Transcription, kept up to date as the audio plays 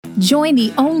Join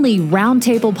the only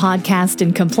roundtable podcast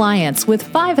in compliance with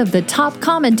 5 of the top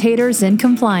commentators in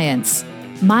compliance.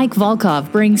 Mike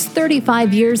Volkov brings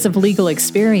 35 years of legal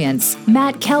experience.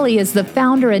 Matt Kelly is the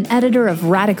founder and editor of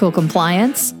Radical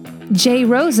Compliance. Jay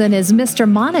Rosen is Mr.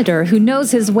 Monitor who knows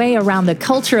his way around the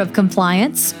culture of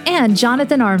compliance. And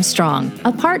Jonathan Armstrong,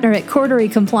 a partner at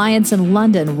Cordery Compliance in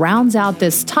London, rounds out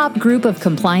this top group of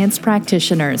compliance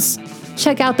practitioners.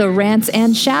 Check out the rants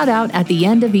and shout out at the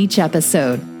end of each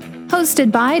episode.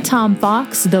 Hosted by Tom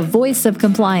Fox, the voice of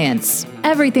compliance.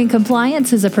 Everything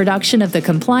Compliance is a production of the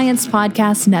Compliance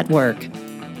Podcast Network.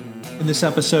 In this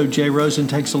episode, Jay Rosen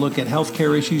takes a look at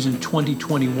healthcare issues in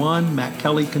 2021. Matt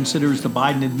Kelly considers the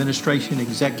Biden administration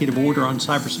executive order on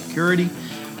cybersecurity.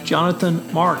 Jonathan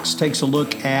Marks takes a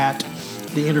look at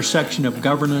the intersection of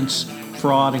governance,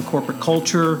 fraud, and corporate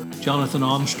culture. Jonathan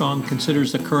Armstrong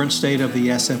considers the current state of the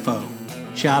SFO.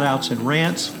 Shoutouts and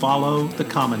rants follow the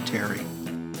commentary.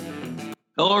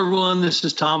 Hello, everyone. This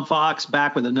is Tom Fox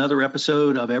back with another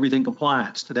episode of Everything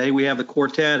Compliance. Today, we have the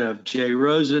quartet of Jay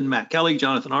Rosen, Matt Kelly,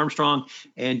 Jonathan Armstrong,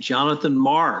 and Jonathan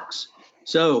Marks.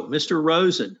 So, Mr.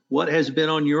 Rosen, what has been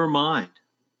on your mind?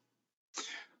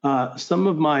 Some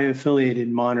of my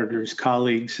affiliated monitors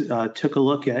colleagues took a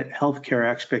look at healthcare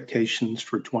expectations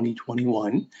for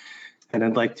 2021, and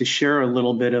I'd like to share a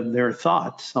little bit of their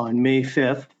thoughts. On May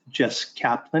 5th, Jess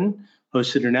Kaplan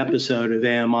hosted an episode of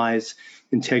AMI's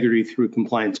Integrity Through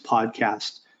Compliance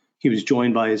podcast. He was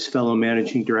joined by his fellow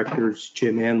managing directors,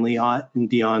 Jim Anliot and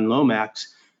Dion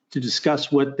Lomax, to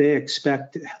discuss what they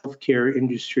expect the healthcare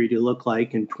industry to look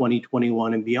like in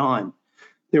 2021 and beyond.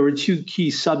 There were 2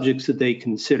 key subjects that they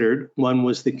considered. One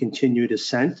was the continued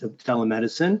ascent of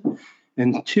telemedicine,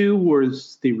 and 2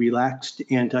 was the relaxed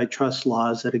antitrust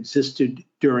laws that existed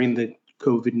during the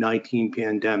COVID-19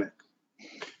 pandemic.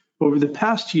 Over the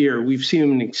past year, we've seen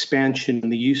an expansion in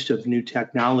the use of new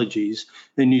technologies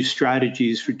and new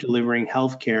strategies for delivering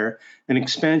healthcare, and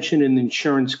expansion in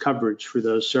insurance coverage for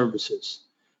those services.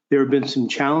 There have been some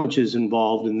challenges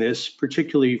involved in this,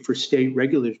 particularly for state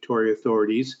regulatory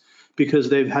authorities, because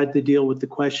they've had to deal with the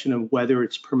question of whether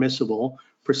it's permissible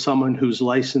for someone who's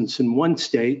licensed in one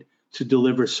state to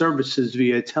deliver services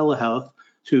via telehealth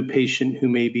to a patient who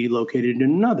may be located in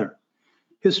another.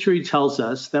 History tells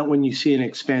us that when you see an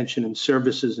expansion in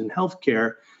services in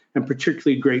healthcare, and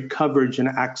particularly great coverage and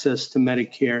access to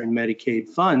Medicare and Medicaid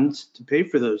funds to pay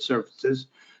for those services,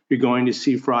 you're going to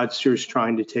see fraudsters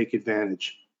trying to take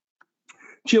advantage.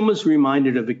 Jim was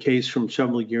reminded of a case from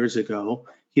several years ago.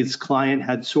 His client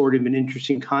had sort of an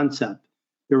interesting concept.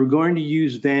 They were going to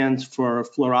use vans for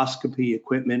fluoroscopy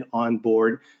equipment on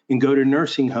board and go to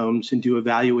nursing homes and do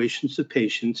evaluations of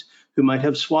patients who might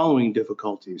have swallowing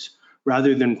difficulties,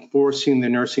 rather than forcing the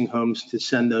nursing homes to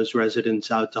send those residents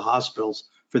out to hospitals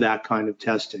for that kind of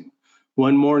testing.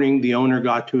 One morning, the owner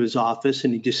got to his office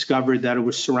and he discovered that it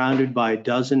was surrounded by a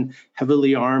dozen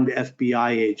heavily armed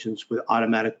FBI agents with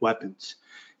automatic weapons.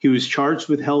 He was charged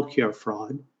with healthcare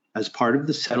fraud. As part of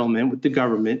the settlement with the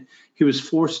government, he was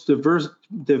forced to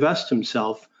divest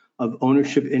himself of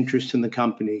ownership interest in the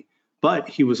company, but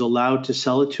he was allowed to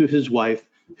sell it to his wife,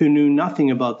 who knew nothing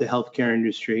about the healthcare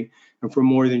industry. And for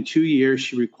more than 2 years,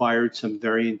 she required some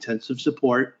very intensive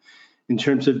support in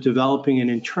terms of developing an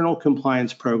internal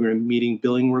compliance program, meeting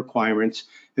billing requirements,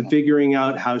 and figuring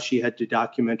out how she had to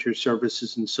document her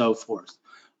services and so forth.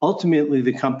 Ultimately,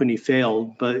 the company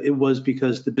failed, but it was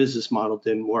because the business model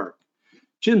didn't work.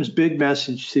 Jim's big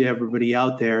message to everybody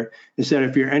out there is that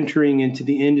if you're entering into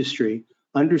the industry,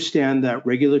 understand that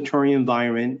regulatory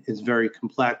environment is very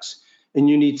complex, and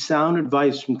you need sound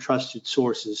advice from trusted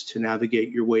sources to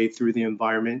navigate your way through the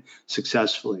environment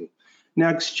successfully.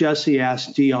 Next, Jessie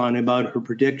asked Dion about her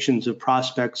predictions of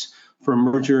prospects for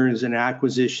mergers and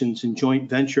acquisitions and joint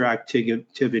venture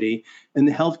activity in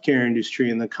the healthcare industry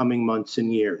in the coming months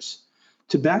and years.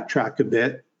 To backtrack a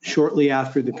bit, shortly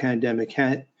after the pandemic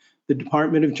hit, the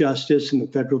Department of Justice and the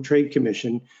Federal Trade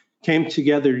Commission came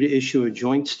together to issue a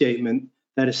joint statement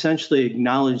that essentially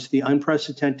acknowledged the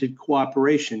unprecedented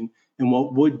cooperation and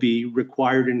what would be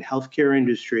required in healthcare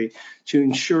industry to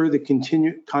ensure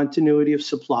the continuity of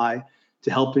supply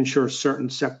to help ensure certain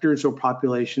sectors or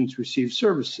populations receive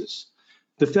services.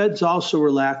 The feds also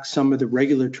relaxed some of the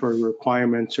regulatory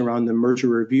requirements around the merger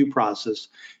review process,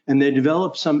 and they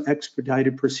developed some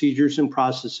expedited procedures and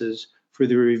processes for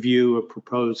the review of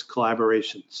proposed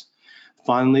collaborations.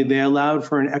 Finally, they allowed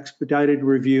for an expedited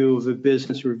review of a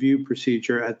business review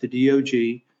procedure at the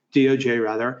DOJ,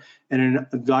 and an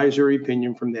advisory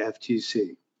opinion from the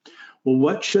FTC. Well,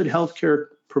 what should healthcare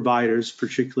providers,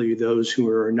 particularly those who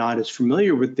are not as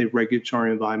familiar with the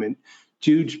regulatory environment,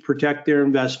 do to protect their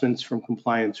investments from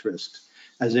compliance risks?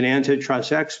 As an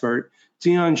antitrust expert,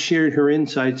 Dion shared her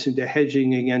insights into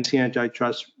hedging against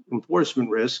antitrust enforcement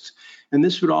risks, and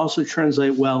this would also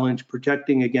translate well into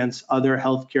protecting against other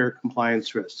healthcare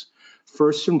compliance risks.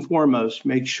 First and foremost,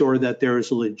 make sure that there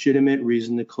is a legitimate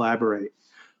reason to collaborate.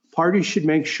 Parties should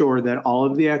make sure that all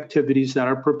of the activities that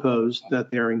are proposed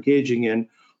that they're engaging in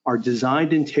are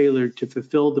designed and tailored to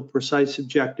fulfill the precise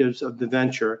objectives of the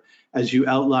venture as you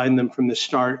outline them from the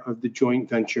start of the joint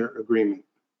venture agreement.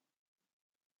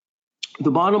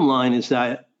 The bottom line is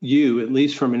that you, at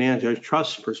least from an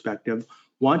antitrust perspective,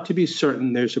 want to be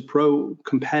certain there's a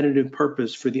pro-competitive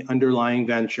purpose for the underlying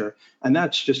venture, and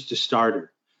that's just a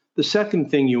starter. The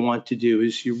second thing you want to do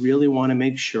is you really want to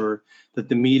make sure that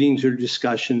the meetings or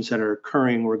discussions that are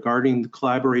occurring regarding the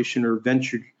collaboration or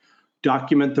venture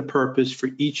document the purpose for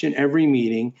each and every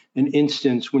meeting and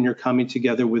instance when you're coming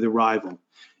together with a rival.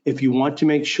 If you want to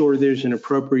make sure there's an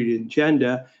appropriate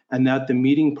agenda and that the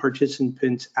meeting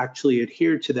participants actually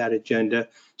adhere to that agenda,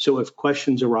 so if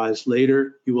questions arise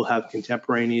later, you will have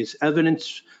contemporaneous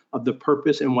evidence of the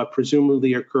purpose and what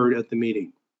presumably occurred at the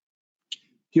meeting.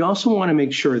 You also want to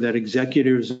make sure that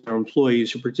executives or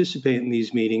employees who participate in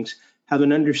these meetings have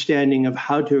an understanding of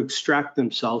how to extract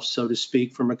themselves, so to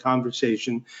speak, from a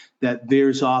conversation that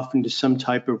veers off into some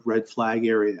type of red flag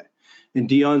area. In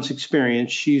Dion's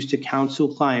experience, she used to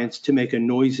counsel clients to make a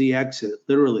noisy exit,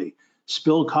 literally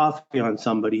spill coffee on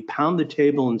somebody, pound the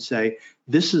table and say,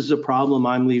 "This is the problem,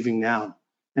 I'm leaving now."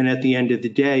 And at the end of the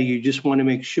day, you just want to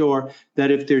make sure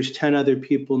that if there's 10 other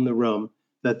people in the room,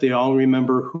 that they all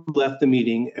remember who left the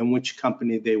meeting and which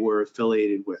company they were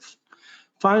affiliated with.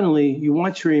 Finally, you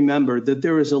want to remember that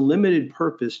there is a limited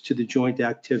purpose to the joint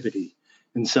activity.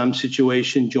 In some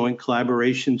situations, joint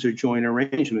collaborations or joint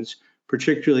arrangements,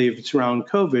 particularly if it's around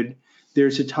COVID,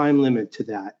 there's a time limit to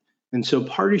that. And so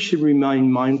parties should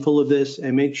remain mindful of this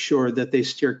and make sure that they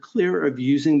steer clear of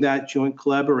using that joint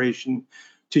collaboration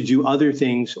to do other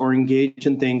things or engage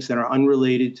in things that are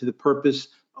unrelated to the purpose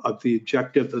of the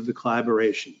objective of the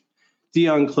collaboration.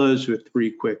 Dion closed with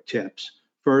 3 quick tips.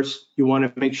 First, you want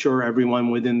to make sure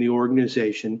everyone within the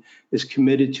organization is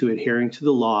committed to adhering to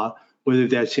the law, whether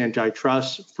that's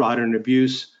antitrust, fraud and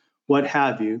abuse, what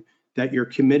have you, that you're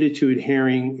committed to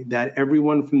adhering, that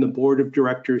everyone from the board of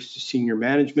directors to senior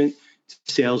management, to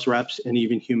sales reps, and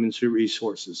even human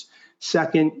resources.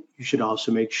 Second, you should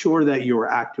also make sure that you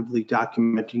are actively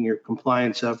documenting your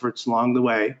compliance efforts along the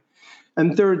way.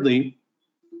 And thirdly,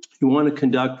 you want to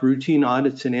conduct routine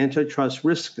audits and antitrust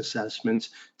risk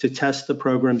assessments to test the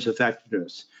program's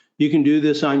effectiveness. You can do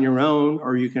this on your own,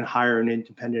 or you can hire an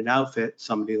independent outfit,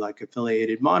 somebody like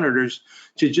Affiliated Monitors,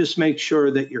 to just make sure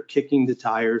that you're kicking the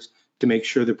tires to make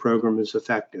sure the program is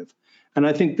effective. And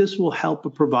I think this will help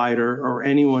a provider or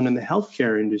anyone in the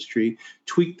healthcare industry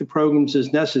tweak the programs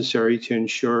as necessary to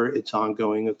ensure its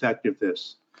ongoing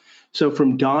effectiveness. So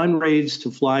from dawn raids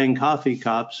to flying coffee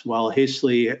cups while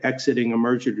hastily exiting a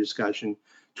merger discussion,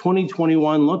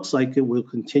 2021 looks like it will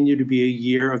continue to be a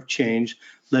year of change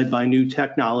led by new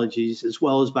technologies as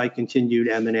well as by continued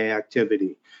M&A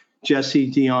activity.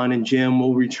 Jesse, Dion, and Jim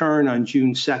will return on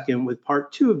June 2nd with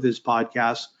part 2 of this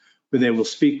podcast, where they will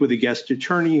speak with a guest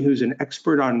attorney who's an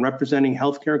expert on representing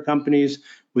healthcare companies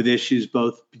with issues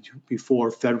both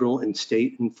before federal and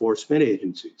state enforcement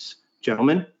agencies.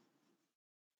 Gentlemen?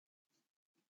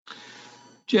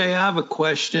 Jay, I have a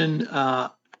question.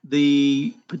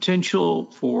 The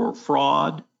potential for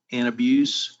fraud and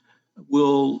abuse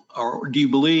or do you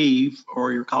believe,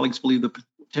 or your colleagues believe, the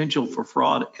potential for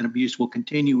fraud and abuse will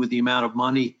continue with the amount of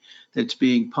money that's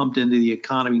being pumped into the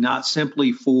economy, not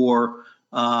simply for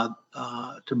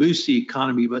to boost the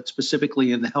economy, but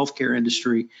specifically in the healthcare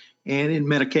industry and in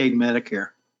Medicaid, Medicare?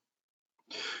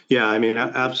 Yeah, I mean,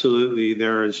 absolutely.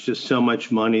 There is just so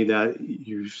much money that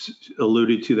you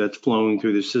alluded to that's flowing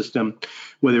through the system,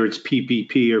 whether it's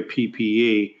PPP or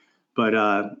PPE. But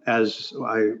as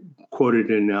I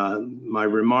quoted in my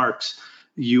remarks,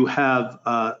 you have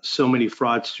so many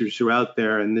fraudsters who are out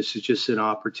there, and this is just an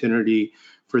opportunity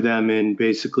for them in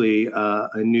basically a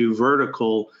new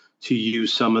vertical to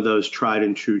use some of those tried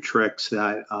and true tricks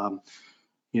that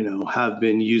have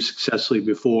been used successfully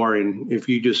before. And if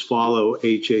you just follow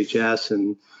HHS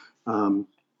and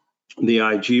the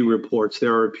IG reports,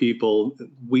 there are people,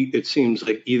 it seems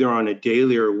like either on a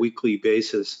daily or weekly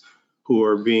basis, who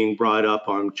are being brought up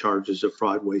on charges of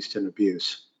fraud, waste, and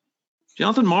abuse.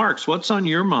 Jonathan Marks, what's on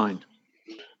your mind?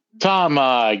 Tom,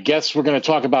 I guess we're going to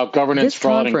talk about governance,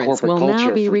 fraud, and corporate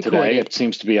culture for today. It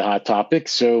seems to be a hot topic,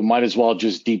 so might as well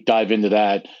just deep dive into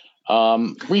that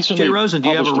Recently, Jay Rosen, do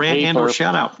you have a published rant and or paper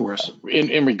shout out for us?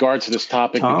 In regard to this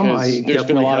topic, Tom, because I there's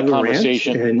been a definitely lot have of a rant,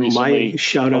 conversation and recently my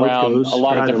shout out around goes, a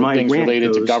lot of rather different my things rant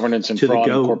related to goes governance and to fraud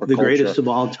and corporate the culture. greatest of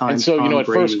all time, And so, Tom at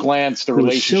first Brady, glance, the who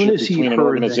as soon relationship as he between an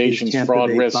heard that his organization's Tampa fraud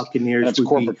Bay risk and Buccaneers its would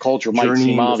corporate be culture might seem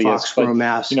journeying to obvious, but Foxborough,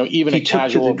 Mass, even he a took to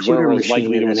casual the Twitter observer is likely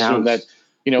machine to and assume that announced,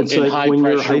 it's in like high when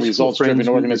your pressure, high school results driven friends meet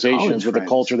your organizations college with a friends.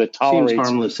 culture that Seems tolerates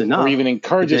harmless or enough, even but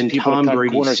encourages then people to Tom cut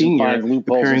Brady corners and Sr., find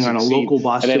loopholes and appearing on a succeed local at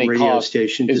Boston any radio cost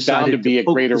station, is bound to decided be to a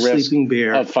poke greater the risk sleeping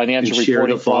bear of financial and share the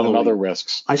reporting fraud and other following.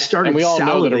 risks. I started And we all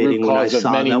know that a root salivating when I cause of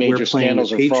saw many that we're major playing the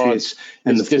scandals and frauds Patriots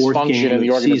in is the fourth dysfunction game in of the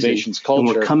the season, organization's and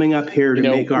we're culture, coming up here to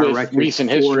make our with record recent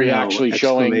history 4-0! actually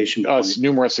showing us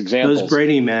numerous Those examples.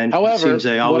 Brady men, it However, seems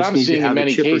they what always I'm need to seeing in have a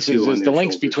many chip or cases two on is the their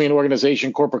links shoulders. between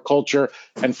organization, corporate culture,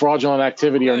 and fraudulent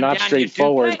activity are not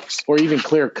straightforward or even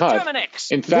clear cut.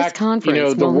 In fact,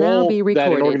 the role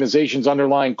that an organization's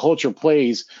underlying culture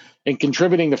plays in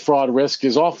contributing to fraud risk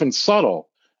is often subtle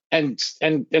and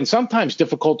sometimes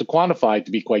difficult to quantify, to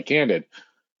be quite candid,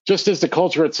 just as the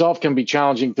culture itself can be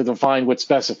challenging to define with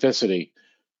specificity.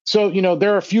 So,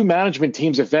 there are a few management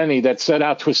teams, if any, that set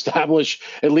out to establish,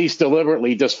 at least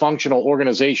deliberately, dysfunctional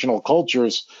organizational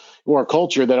cultures or a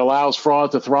culture that allows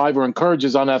fraud to thrive or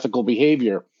encourages unethical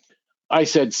behavior. I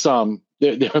said some.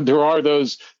 There are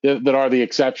those that are the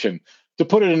exception. To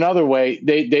put it another way,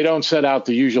 they don't set out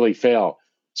to usually fail.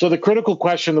 So the critical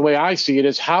question, the way I see it,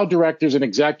 is how directors and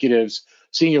executives,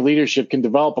 senior leadership, can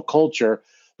develop a culture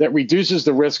that reduces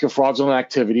the risk of fraudulent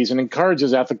activities and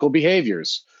encourages ethical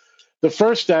behaviors. The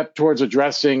first step towards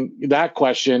addressing that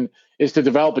question is to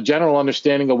develop a general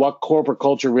understanding of what corporate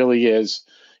culture really is,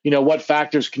 what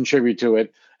factors contribute to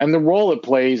it, and the role it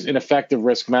plays in effective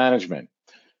risk management.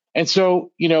 And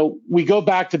so, we go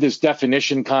back to this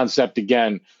definition concept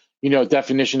again,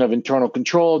 definition of internal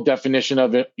control, definition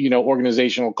of,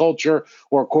 organizational culture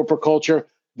or corporate culture.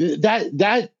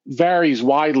 That varies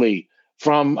widely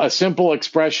from a simple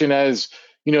expression as,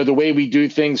 the way we do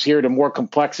things here to more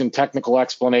complex and technical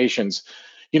explanations.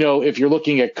 If you're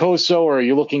looking at COSO or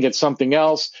you're looking at something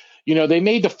else, they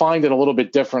may define it a little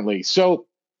bit differently. So,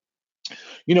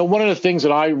 one of the things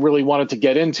that I really wanted to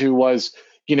get into was,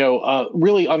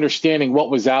 really understanding what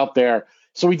was out there.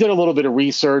 So we did a little bit of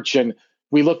research and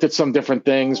we looked at some different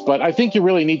things, but I think you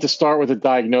really need to start with a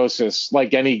diagnosis,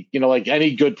 like any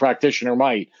good practitioner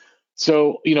might.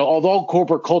 So, although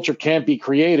corporate culture can't be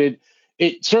created,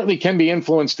 it certainly can be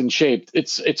influenced and shaped.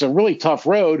 It's a really tough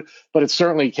road, but it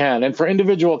certainly can. And for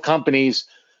individual companies,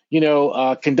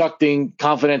 conducting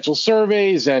confidential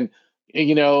surveys and,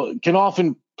 can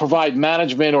often provide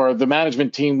management or the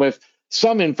management team with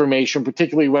some information,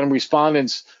 particularly when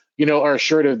respondents, are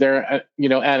assured of their,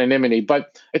 anonymity,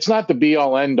 but it's not the be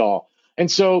all end all.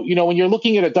 And so, when you're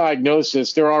looking at a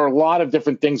diagnosis, there are a lot of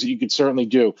different things that you could certainly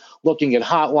do. Looking at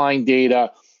hotline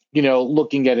data,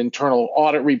 looking at internal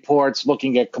audit reports,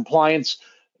 looking at compliance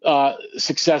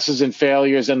successes and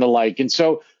failures and the like. And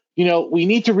so, we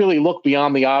need to really look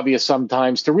beyond the obvious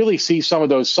sometimes to really see some of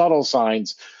those subtle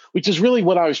signs, which is really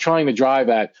what I was trying to drive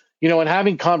at. And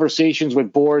having conversations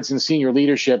with boards and senior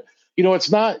leadership,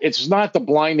 it's not the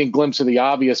blinding glimpse of the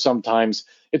obvious sometimes.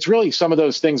 It's really some of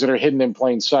those things that are hidden in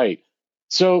plain sight.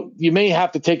 So you may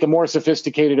have to take a more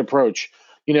sophisticated approach,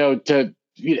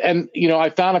 I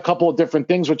found a couple of different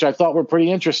things which I thought were pretty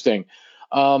interesting.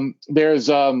 There's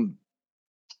a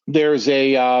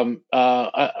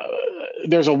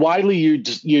widely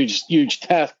used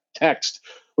text,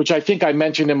 which I think I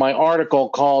mentioned in my article,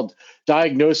 called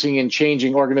Diagnosing and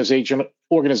Changing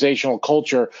Organizational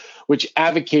Culture, which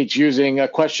advocates using a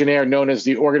questionnaire known as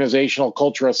the Organizational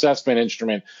Culture Assessment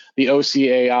Instrument, the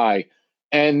OCAI.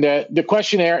 And the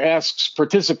questionnaire asks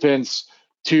participants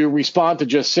to respond to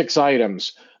just 6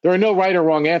 items. There are no right or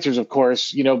wrong answers, of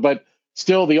course, but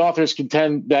still the authors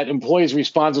contend that employees'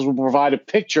 responses will provide a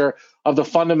picture of the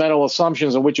fundamental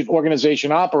assumptions on which an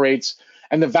organization operates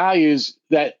and the values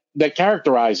that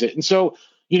characterize it. And so,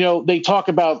 they talk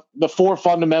about the 4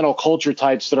 fundamental culture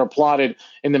types that are plotted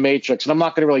in the matrix. And I'm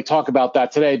not going to really talk about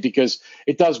that today because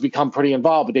it does become pretty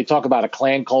involved, but they talk about a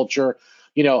clan culture,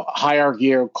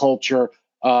 hierarchy culture,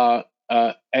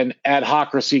 an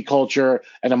adhocracy culture,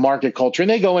 and a market culture. And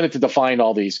they go in to define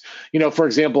all these. For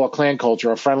example, a clan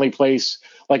culture, a friendly place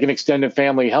like an extended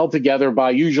family held together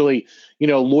by usually,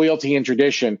 loyalty and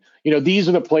tradition. These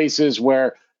are the places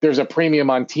where there's a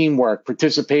premium on teamwork,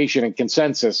 participation, and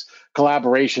consensus,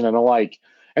 collaboration, and the like.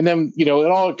 And then, it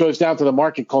all goes down to the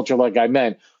market culture, like I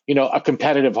meant, a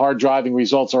competitive, hard-driving,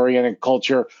 results-oriented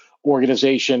culture,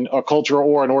 organization, or culture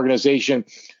or an organization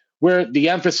where the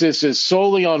emphasis is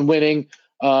solely on winning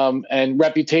and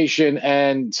reputation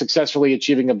and successfully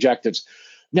achieving objectives.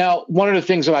 Now, one of the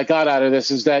things that I got out of this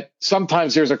is that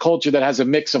sometimes there's a culture that has a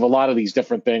mix of a lot of these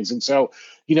different things. And so,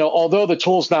 although the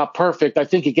tool's not perfect, I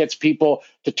think it gets people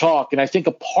to talk. And I think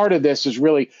a part of this is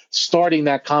really starting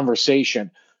that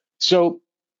conversation. So,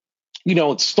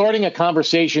 starting a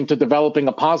conversation to developing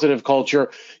a positive culture,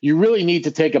 you really need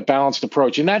to take a balanced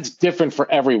approach. And that's different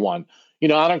for everyone. I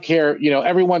don't care,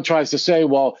 everyone tries to say,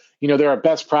 well, there are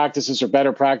best practices or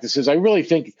better practices. I really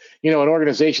think, an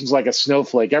organization's like a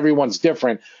snowflake. Everyone's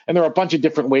different. And there are a bunch of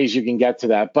different ways you can get to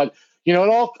that. But,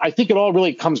 I think it all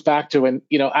really comes back to, and,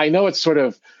 I know it's sort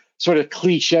of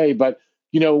cliche, but,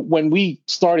 when we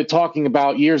started talking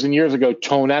about years and years ago,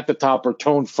 tone at the top or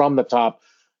tone from the top,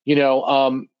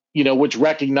 which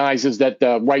recognizes that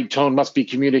the right tone must be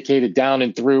communicated down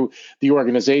and through the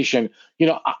organization.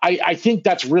 I think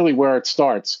that's really where it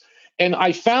starts. And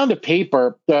I found a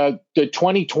paper, the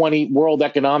 2020 World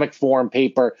Economic Forum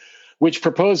paper, which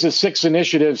proposes 6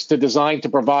 initiatives designed to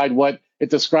provide what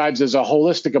it describes as a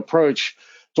holistic approach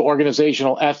to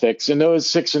organizational ethics. And those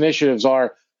 6 initiatives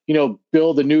are,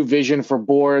 build a new vision for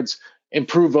boards,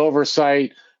 improve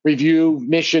oversight, review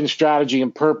mission, strategy,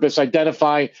 and purpose,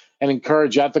 identify and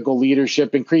encourage ethical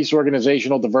leadership, increase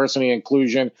organizational diversity and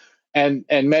inclusion, and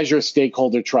measure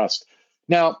stakeholder trust.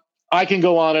 Now, I can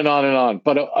go on and on and on,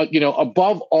 but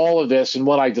above all of this and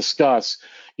what I discuss,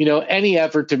 any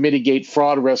effort to mitigate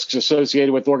fraud risks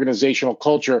associated with organizational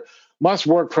culture must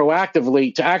work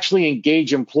proactively to actually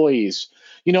engage employees,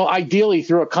 ideally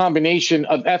through a combination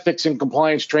of ethics and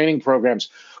compliance training programs.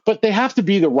 But they have to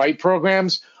be the right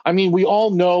programs. I mean, we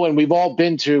all know, and we've all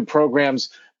been to programs.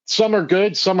 Some are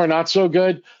good, some are not so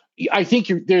good. I think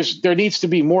there needs to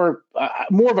be more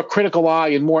of a critical eye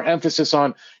and more emphasis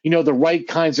on, the right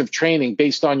kinds of training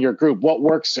based on your group, what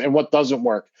works and what doesn't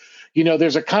work.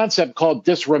 There's a concept called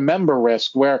disremember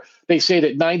risk, where they say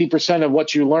that 90% of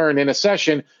what you learn in a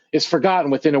session is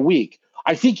forgotten within a week.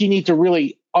 I think you need to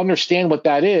really understand what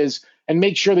that is and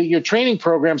make sure that your training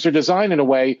programs are designed in a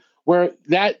way where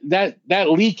that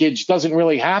leakage doesn't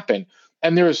really happen.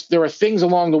 And there are things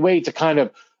along the way to kind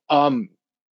of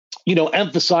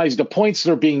emphasize the points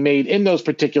that are being made in those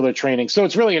particular trainings. So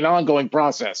it's really an ongoing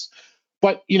process.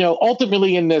 But,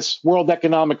 ultimately in this World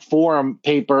Economic Forum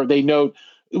paper, they note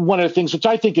one of the things which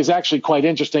I think is actually quite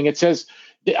interesting. It says,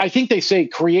 I think they say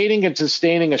creating and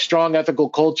sustaining a strong ethical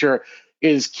culture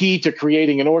is key to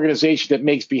creating an organization that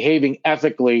makes behaving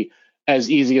ethically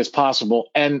as easy as possible.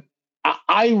 And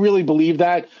I really believe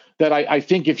that I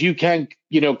think if you can,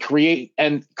 create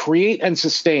and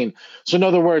sustain. So in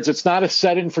other words, it's not a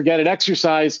set it and forget it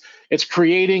exercise. It's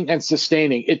creating and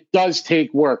sustaining. It does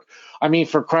take work. I mean,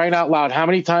 for crying out loud, how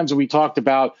many times have we talked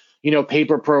about,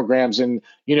 paper programs and,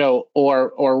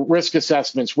 or risk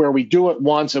assessments where we do it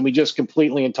once and we just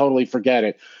completely and totally forget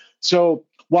it. So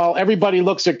while everybody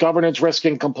looks at governance, risk,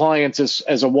 and compliance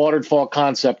as a waterfall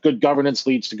concept, good governance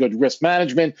leads to good risk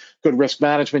management. Good risk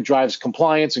management drives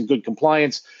compliance, and good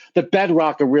compliance. The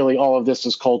bedrock of really all of this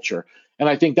is culture. And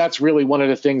I think that's really one of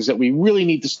the things that we really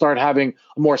need to start having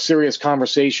a more serious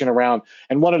conversation around.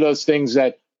 And one of those things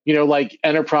that, like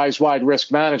enterprise-wide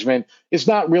risk management is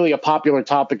not really a popular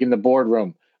topic in the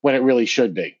boardroom when it really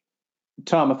should be.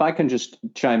 Tom, if I can just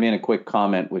chime in a quick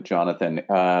comment with Jonathan,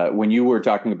 when you were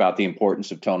talking about the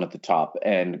importance of tone at the top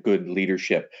and good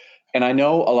leadership, and I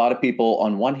know a lot of people,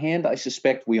 on one hand, I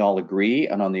suspect we all agree,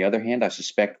 and on the other hand, I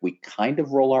suspect we kind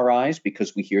of roll our eyes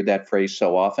because we hear that phrase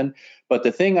so often. But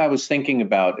the thing I was thinking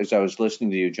about as I was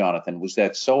listening to you, Jonathan, was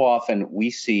that so often we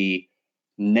see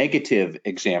negative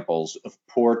examples of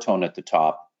poor tone at the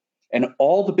top, and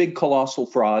all the big colossal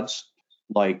frauds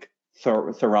like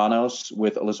Theranos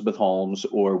with Elizabeth Holmes,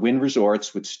 or Wynn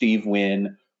Resorts with Steve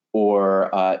Wynn,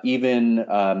 or even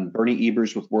Bernie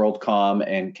Ebers with WorldCom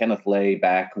and Kenneth Lay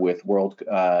back with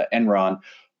Enron.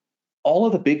 All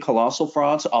of the big colossal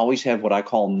frauds always have what I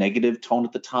call negative tone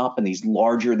at the top, and these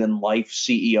larger than life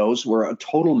CEOs who are a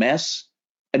total mess,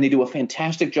 and they do a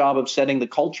fantastic job of setting the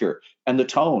culture and the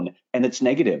tone, and it's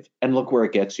negative, and look where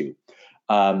it gets you.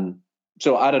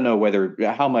 So I don't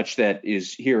know how much that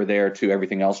is here or there to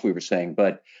everything else we were saying,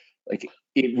 but like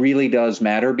it really does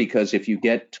matter, because if you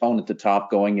get tone at the top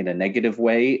going in a negative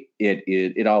way,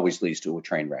 it always leads to a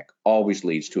train wreck, always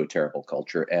leads to a terrible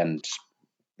culture. And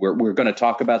we're going to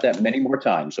talk about that many more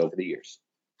times over the years.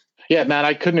 Yeah, Matt,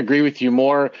 I couldn't agree with you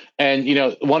more. And,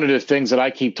 one of the things that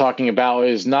I keep talking about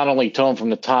is not only tone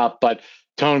from the top, but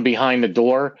tone behind the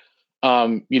door.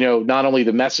 Not only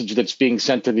the message that's being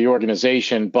sent to the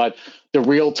organization, but the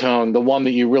real tone, the one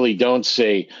that you really don't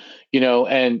see.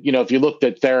 And, if you looked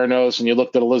at Theranos and you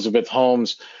looked at Elizabeth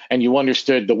Holmes and you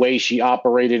understood the way she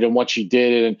operated and what she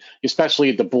did, and especially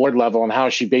at the board level and how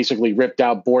she basically ripped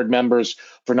out board members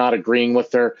for not agreeing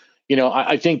with her,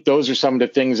 I think those are some of the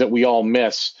things that we all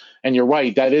miss. And you're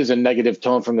right, that is a negative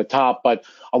tone from the top. But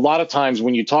a lot of times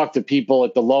when you talk to people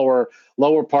at the lower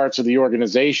parts of the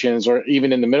organizations, or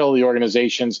even in the middle of the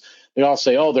organizations, they all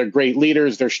say, oh, they're great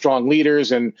leaders, they're strong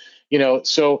leaders. And,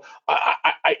 so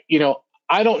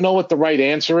I don't know what the right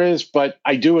answer is, but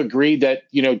I do agree that,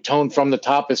 tone from the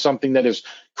top is something that is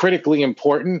critically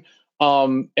important,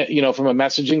 from a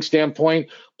messaging standpoint.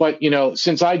 But,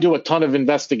 since I do a ton of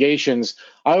investigations,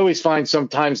 I always find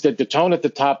sometimes that the tone at the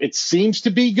top, it seems to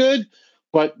be good,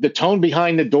 but the tone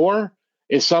behind the door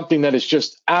is something that is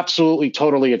just absolutely,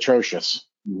 totally atrocious.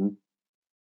 Mm-hmm.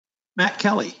 Matt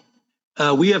Kelly.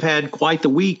 We have had quite the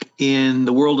week in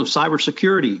the world of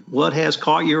cybersecurity. What has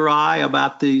caught your eye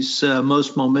about these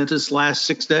most momentous last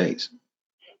 6 days?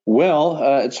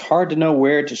 Well, it's hard to know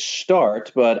where to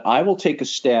start, but I will take a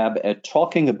stab at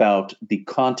talking about the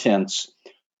contents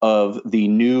of the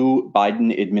new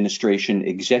Biden administration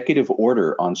executive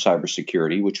order on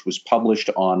cybersecurity, which was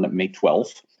published on May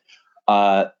 12th.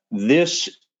 This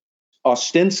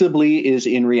ostensibly is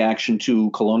in reaction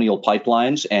to Colonial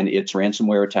Pipelines and its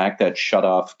ransomware attack that shut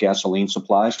off gasoline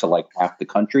supplies to like half the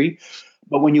country.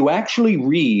 But when you actually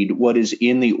read what is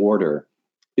in the order,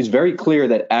 it's very clear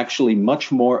that actually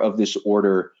much more of this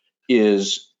order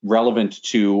is relevant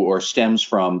to or stems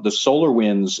from the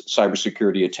SolarWinds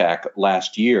cybersecurity attack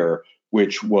last year,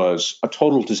 which was a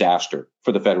total disaster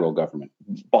for the federal government.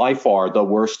 By far the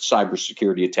worst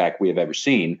cybersecurity attack we have ever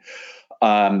seen.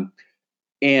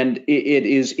 And it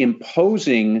is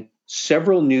imposing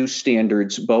several new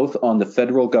standards, both on the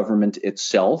federal government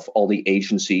itself, all the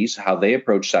agencies, how they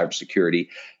approach cybersecurity.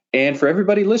 And for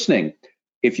everybody listening,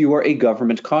 if you are a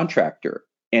government contractor,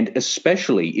 and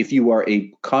especially if you are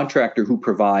a contractor who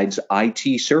provides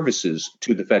IT services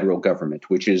to the federal government,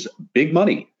 which is big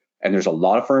money, and there's a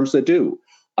lot of firms that do,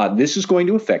 this is going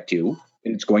to affect you.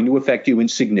 It's going to affect you in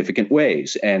significant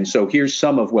ways. And so here's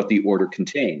some of what the order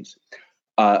contains.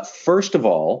 First of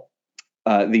all,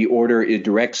 the order, it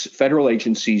directs federal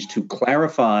agencies to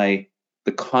clarify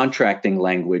the contracting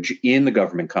language in the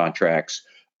government contracts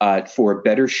for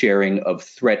better sharing of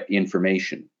threat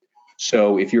information.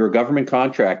 So if you're a government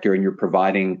contractor and you're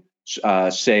providing,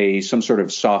 say, some sort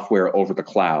of software over the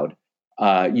cloud,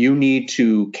 you need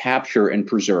to capture and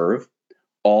preserve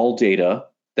all data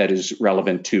that is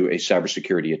relevant to a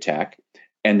cybersecurity attack.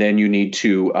 And then you need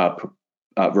to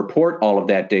report all of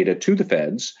that data to the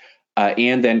feds,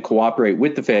 and then cooperate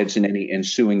with the feds in any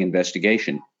ensuing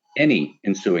investigation.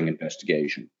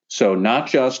 So not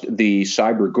just the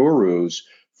cyber gurus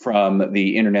from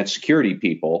the internet security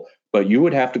people, but you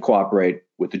would have to cooperate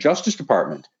with the Justice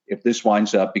Department if this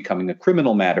winds up becoming a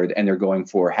criminal matter and they're going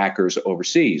for hackers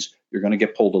overseas. You're going to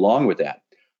get pulled along with that.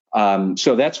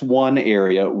 So that's one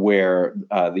area where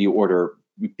the order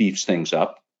beefs things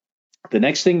up. The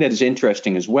next thing that is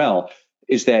interesting as well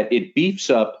is that it beefs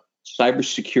up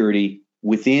cybersecurity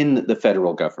within the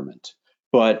federal government.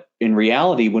 But in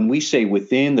reality, when we say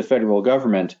within the federal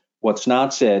government, what's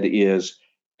not said is,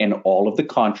 and all of the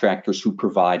contractors who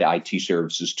provide IT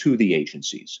services to the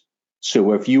agencies.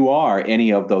 So if you are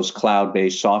any of those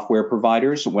cloud-based software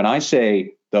providers, when I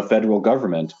say the federal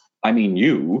government, I mean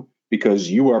you, because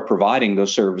you are providing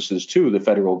those services to the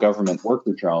federal government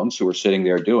worker drones who are sitting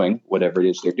there doing whatever it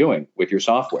is they're doing with your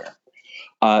software.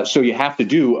 So you have to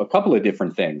do a couple of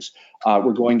different things.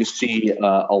 We're going to see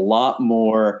a lot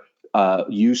more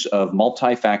use of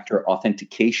multi-factor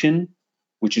authentication,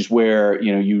 which is where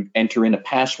you enter in a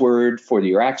password for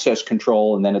your access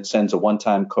control, and then it sends a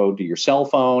one-time code to your cell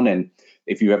phone. And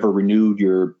if you ever renewed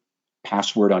your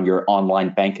password on your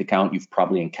online bank account, you've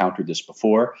probably encountered this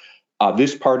before.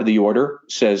 This part of the order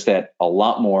says that a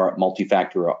lot more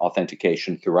multi-factor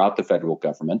authentication throughout the federal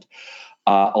government.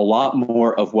 A lot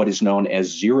more of what is known as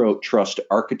zero trust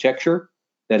architecture.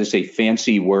 That is a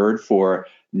fancy word for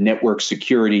network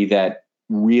security that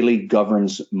really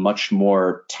governs much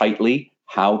more tightly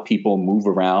how people move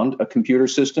around a computer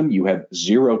system. You have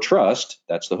zero trust,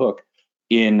 that's the hook,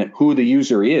 in who the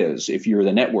user is if you're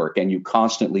the network, and you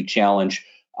constantly challenge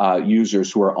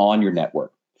users who are on your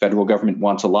network. Federal government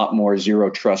wants a lot more zero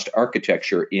trust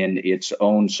architecture in its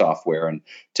own software and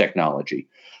technology.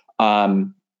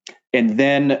 And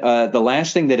then the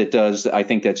last thing that it does, I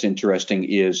think that's interesting,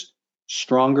 is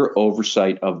stronger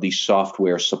oversight of the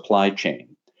software supply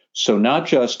chain. So not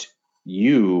just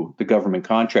you, the government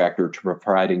contractor, to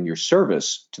providing your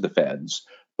service to the feds,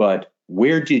 but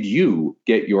where did you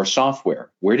get your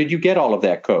software? Where did you get all of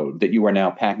that code that you are now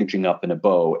packaging up in a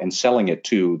bow and selling it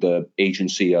to the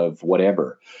agency of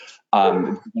whatever? You're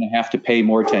going to have to pay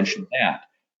more attention to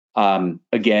that.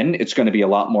 Again, it's going to be a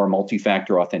lot more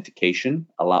multi-factor authentication,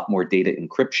 a lot more data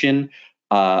encryption,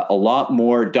 a lot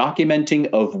more documenting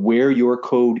of where your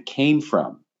code came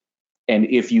from. And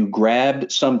if you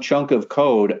grabbed some chunk of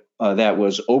code that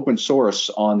was open source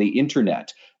on the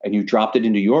internet and you dropped it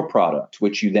into your product,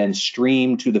 which you then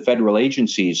stream to the federal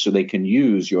agencies so they can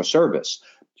use your service,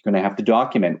 you're going to have to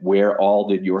document where all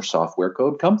did your software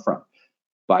code come from.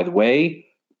 By the way,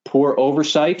 poor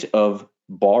oversight of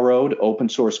borrowed open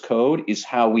source code is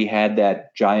how we had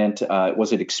that giant,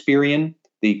 was it Experian,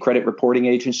 the credit reporting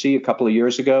agency a couple of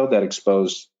years ago that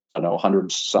exposed,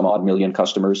 100 some odd million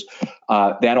customers.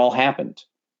 That all happened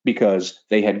because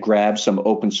they had grabbed some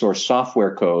open source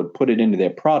software code, put it into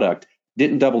their product,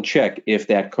 didn't double check if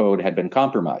that code had been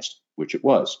compromised, which it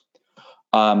was.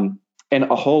 And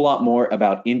a whole lot more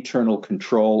about internal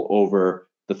control over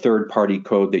the third-party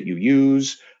code that you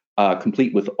use,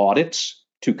 complete with audits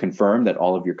to confirm that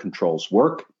all of your controls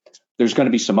work. There's going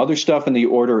to be some other stuff in the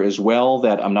order as well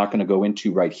that I'm not going to go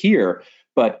into right here,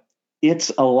 but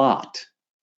it's a lot.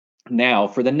 Now,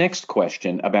 for the next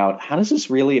question about how does this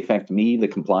really affect me, the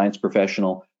compliance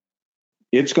professional,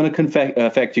 it's going to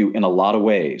affect you in a lot of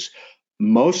ways,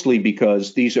 mostly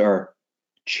because these are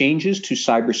changes to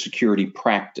cybersecurity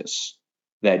practice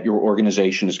that your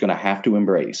organization is going to have to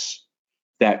embrace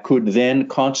that could then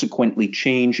consequently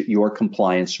change your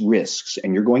compliance risks.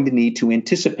 And you're going to need to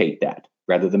anticipate that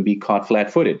rather than be caught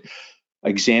flat-footed.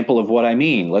 Example of what I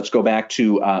mean, let's go back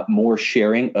to more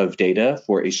sharing of data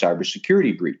for a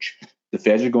cybersecurity breach. The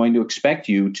feds are going to expect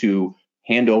you to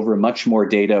hand over much more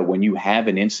data when you have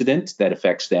an incident that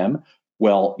affects them.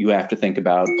 Well, you have to think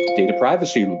about data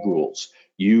privacy rules.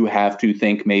 You have to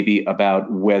think maybe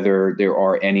about whether there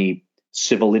are any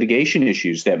civil litigation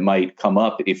issues that might come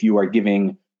up if you are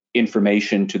giving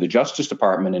information to the Justice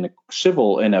Department in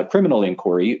a criminal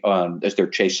inquiry as they're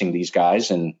chasing these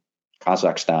guys in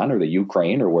Kazakhstan or the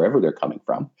Ukraine or wherever they're coming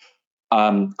from.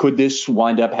 Could this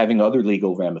wind up having other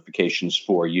legal ramifications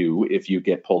for you if you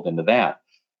get pulled into that?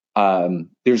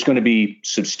 There's going to be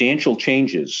substantial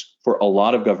changes for a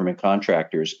lot of government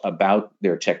contractors about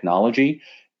their technology.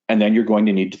 And then you're going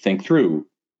to need to think through,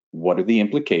 what are the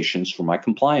implications for my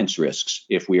compliance risks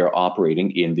if we are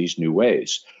operating in these new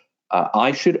ways?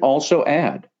 I should also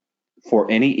add,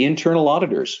 for any internal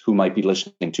auditors who might be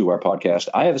listening to our podcast,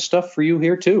 I have stuff for you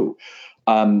here too.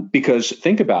 Because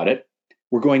think about it,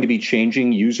 we're going to be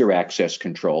changing user access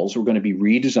controls. We're going to be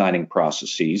redesigning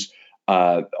processes.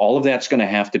 All of that's going to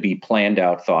have to be planned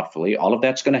out thoughtfully. All of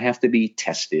that's going to have to be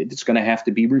tested. It's going to have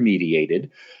to be remediated.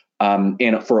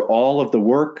 And for all of the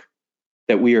work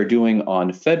that we are doing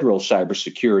on federal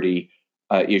cybersecurity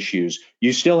issues,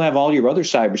 you still have all your other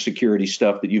cybersecurity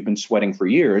stuff that you've been sweating for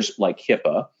years, like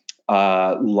HIPAA,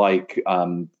 like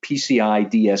PCI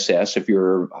DSS, if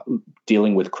you're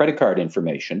dealing with credit card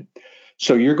information.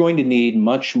 So you're going to need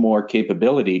much more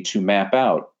capability to map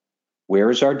out, where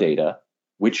is our data?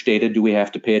 Which data do we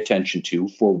have to pay attention to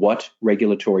for what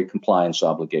regulatory compliance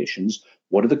obligations?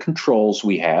 What are the controls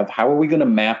we have? How are we going to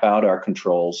map out our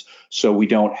controls so we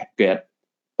don't get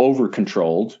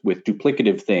over-controlled with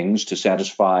duplicative things to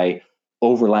satisfy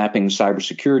overlapping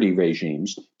cybersecurity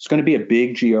regimes? It's going to be a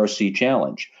big GRC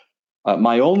challenge.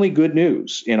 My only good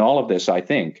news in all of this, I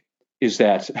think, is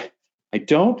that I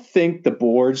don't think the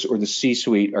boards or the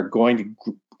C-suite are going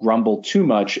to grumble too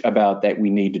much about that we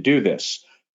need to do this.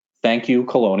 Thank you,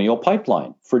 Colonial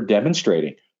Pipeline, for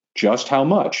demonstrating just how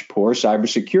much poor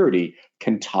cybersecurity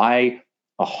can tie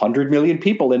 100 million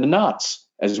people into knots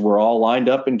as we're all lined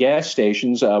up in gas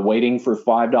stations waiting for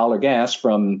 $5 gas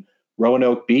from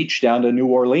Roanoke Beach down to New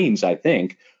Orleans, I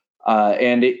think.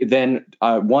 Then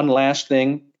one last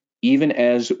thing, even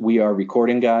as we are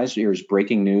recording, guys, here's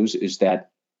breaking news, is that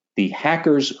the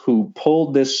hackers who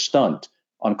pulled this stunt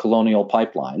on Colonial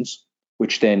Pipelines,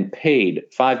 which then paid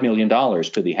 $5 million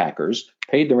to the hackers,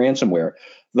 paid the ransomware,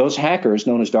 those hackers,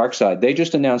 known as DarkSide, they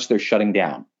just announced they're shutting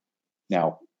down.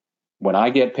 Now, when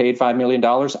I get paid $5 million,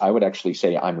 I would actually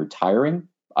say I'm retiring.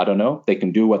 I don't know. They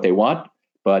can do what they want,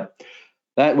 but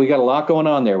that we got a lot going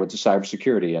on there with the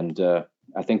cybersecurity, and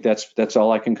I think that's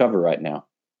all I can cover right now.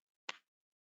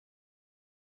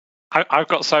 I've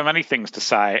got so many things to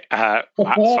say, so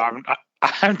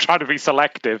I'm trying to be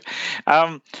selective.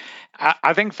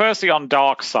 I think firstly on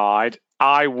DarkSide,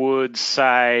 I would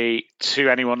say to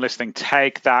anyone listening,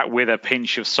 take that with a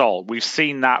pinch of salt. We've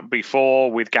seen that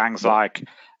before with gangs like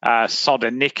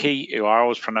Soderniki, who I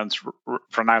always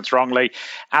pronounce wrongly,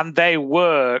 and they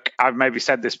work, I've maybe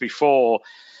said this before,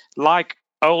 like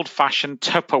old-fashioned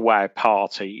Tupperware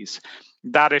parties.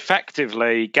 That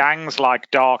effectively, gangs like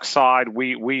Darkside,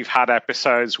 we've had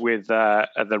episodes with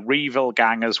the Reville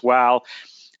gang as well.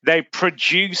 They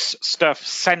produce stuff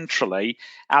centrally,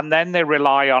 and then they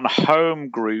rely on home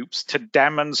groups to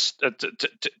demonstrate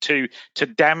the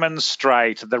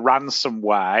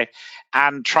ransomware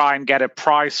and try and get a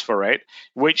price for it,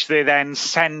 which they then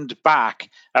send back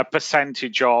a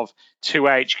percentage of to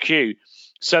HQ.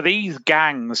 So these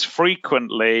gangs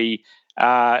frequently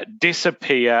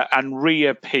disappear and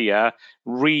reappear,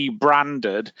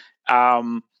 rebranded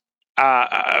in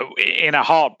a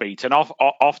heartbeat, and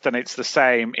often it's the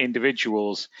same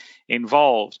individuals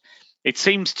involved. It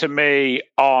seems to me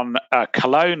on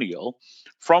Colonial,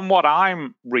 from what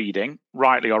I'm reading,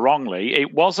 rightly or wrongly,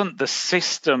 it wasn't the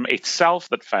system itself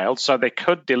that failed, so they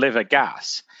could deliver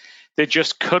gas. They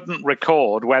just couldn't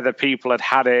record whether people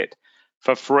had it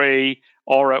for free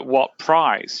or at what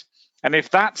price. And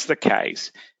if that's the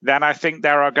case, then I think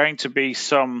there are going to be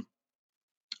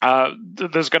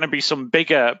there's going to be some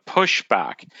bigger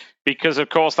pushback, because, of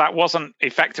course, that wasn't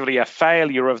effectively a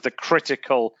failure of the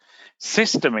critical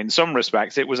system in some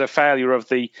respects. It was a failure of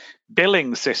the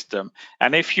billing system.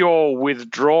 And if you're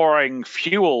withdrawing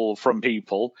fuel from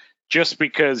people just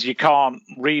because you can't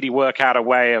really work out a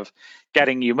way of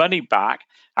getting your money back,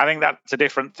 I think that's a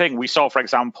different thing. We saw, for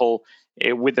example,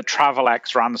 with the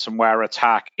Travelex ransomware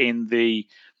attack in the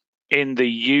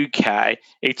UK,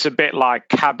 it's a bit like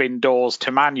cabin doors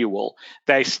to manual.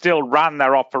 They still ran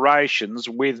their operations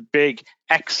with big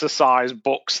exercise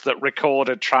books that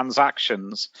recorded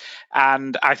transactions.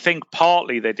 And I think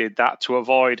partly they did that to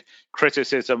avoid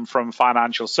criticism from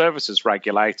financial services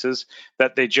regulators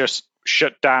that they just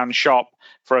shut down shop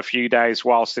for a few days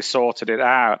whilst they sorted it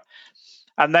out.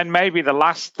 And then maybe the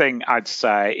last thing I'd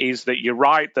say is that you're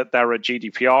right that there are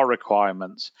GDPR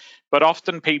requirements, but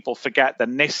often people forget the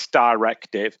NIST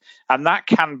directive, and that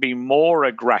can be more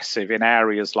aggressive in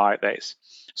areas like this.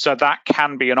 So that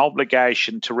can be an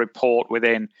obligation to report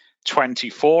within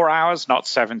 24 hours, not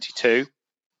 72.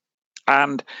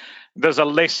 And there's a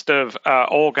list of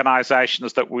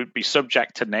organizations that would be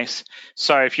subject to NIST.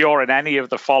 So if you're in any of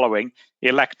the following: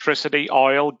 electricity,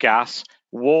 oil, gas,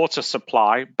 water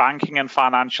supply, banking and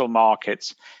financial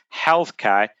markets,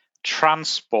 healthcare,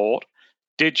 transport,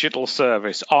 digital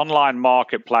service, online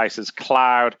marketplaces,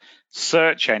 cloud,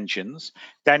 search engines,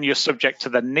 then you're subject to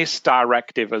the NIST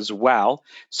directive as well.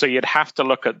 So you'd have to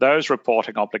look at those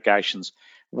reporting obligations,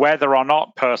 whether or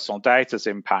not personal data is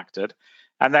impacted.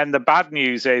 And then the bad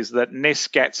news is that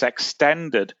NIST gets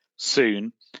extended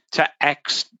soon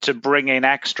to bring in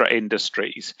extra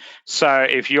industries. So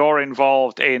if you're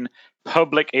involved in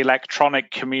public electronic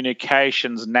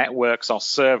communications networks or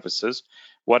services,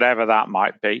 whatever that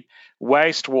might be,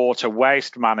 wastewater,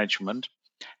 waste management,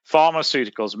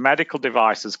 pharmaceuticals, medical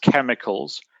devices,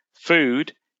 chemicals,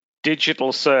 food,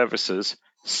 digital services,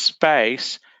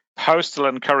 space, postal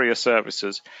and courier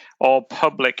services, or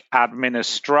public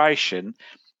administration,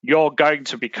 you're going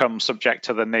to become subject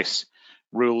to the NIST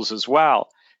rules as well.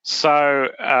 So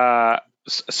I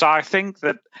think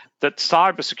that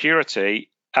cybersecurity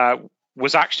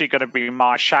was actually going to be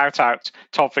my shout-out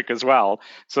topic as well.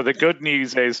 So the good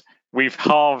news is we've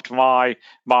halved my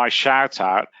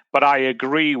shout-out, but I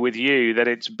agree with you that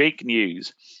it's big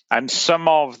news. And some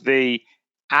of the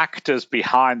actors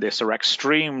behind this are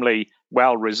extremely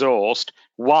well-resourced.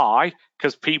 Why?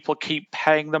 Because people keep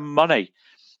paying them money.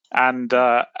 And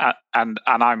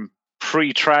I'm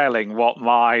pre-trailing what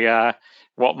my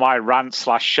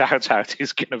rant/shout-out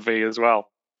is going to be as well.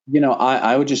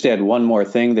 I would just add one more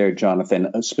thing there,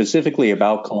 Jonathan, specifically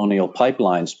about Colonial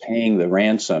Pipelines paying the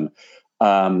ransom.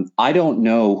 I don't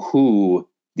know who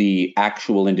the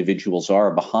actual individuals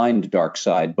are behind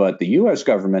DarkSide, but the U.S.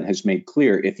 government has made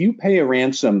clear if you pay a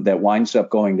ransom that winds up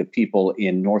going to people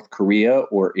in North Korea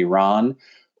or Iran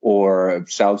or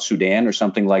South Sudan or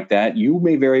something like that, you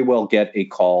may very well get a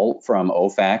call from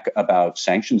OFAC about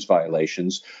sanctions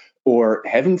violations. Or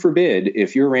heaven forbid,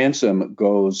 if your ransom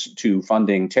goes to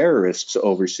funding terrorists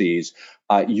overseas,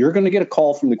 you're going to get a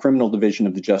call from the criminal division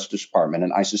of the Justice Department.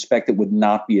 And I suspect it would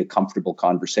not be a comfortable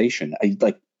conversation.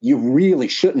 You really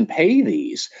shouldn't pay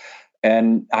these.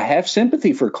 And I have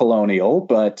sympathy for Colonial,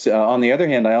 but on the other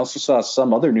hand, I also saw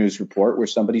some other news report where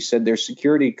somebody said their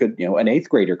security could, an eighth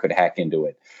grader could hack into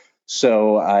it.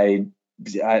 So I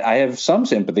have some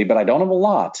sympathy, but I don't have a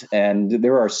lot. And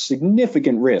there are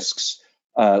significant risks.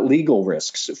 Legal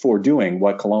risks for doing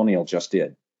what Colonial just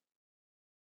did.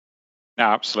 No,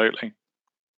 absolutely.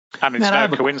 And it's no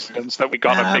coincidence that we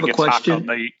got a big attack on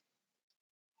the...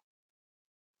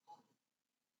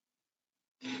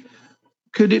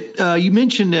 Could it? You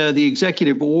mentioned the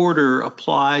executive order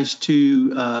applies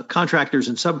to contractors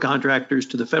and subcontractors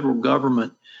to the federal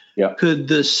government. Yeah. Could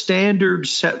the standards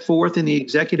set forth in the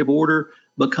executive order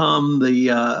become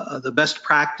the best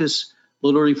practice,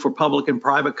 literally, for public and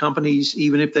private companies,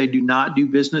 even if they do not do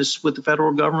business with the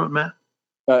federal government, Matt?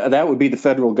 That would be the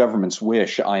federal government's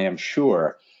wish, I am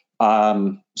sure.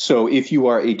 So if you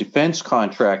are a defense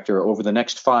contractor, over the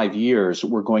next 5 years,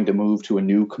 we're going to move to a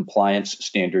new compliance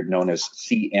standard known as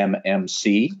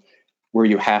CMMC, where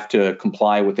you have to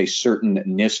comply with a certain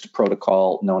NIST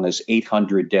protocol known as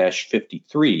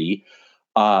 800-53.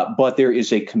 But there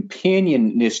is a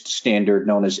companion NIST standard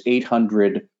known as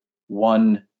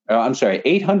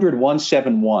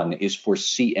 800-171 is for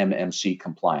CMMC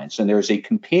compliance. And there's a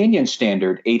companion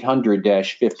standard,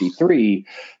 800-53,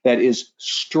 that is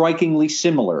strikingly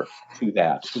similar to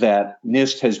that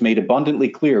NIST has made abundantly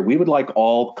clear. We would like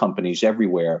all companies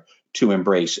everywhere to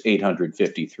embrace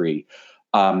 800-53.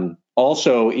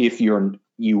 Also, if you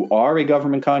are a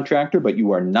government contractor, but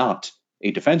you are not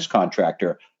a defense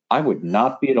contractor, I would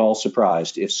not be at all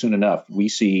surprised if soon enough we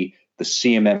see the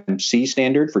CMMC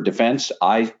standard for defense.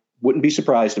 I wouldn't be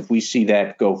surprised if we see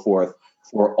that go forth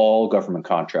for all government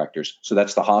contractors. So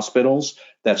that's the hospitals,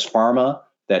 that's pharma,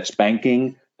 that's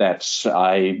banking, that's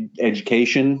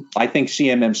education. I think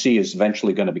CMMC is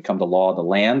eventually going to become the law of the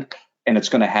land, and it's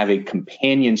going to have a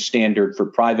companion standard for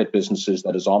private businesses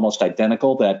that is almost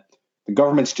identical, that the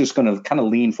government's just going to kind of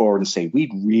lean forward and say,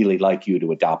 we'd really like you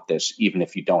to adopt this, even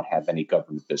if you don't have any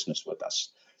government business with us.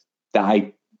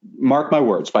 I mark my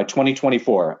words, by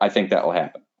 2024, I think that will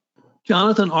happen.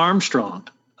 Jonathan Armstrong,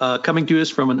 coming to us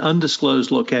from an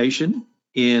undisclosed location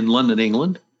in London,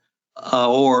 England,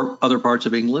 or other parts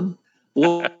of England.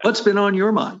 What's been on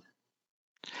your mind?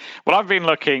 Well, I've been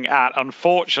looking at,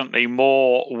 unfortunately,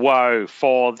 more woe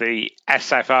for the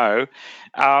SFO.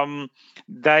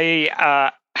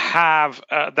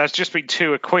 There's just been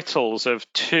 2 acquittals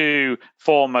of 2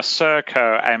 former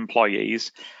Serco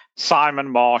employees, Simon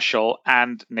Marshall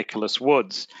and Nicholas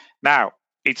Woods. Now,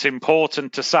 it's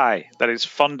important to say that it's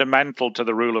fundamental to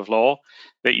the rule of law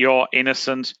that you're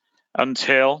innocent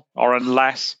until or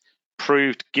unless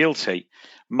proved guilty.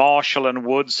 Marshall and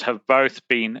Woods have both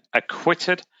been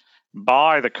acquitted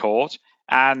by the court,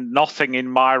 and nothing in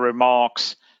my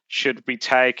remarks should be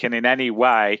taken in any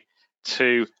way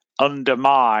to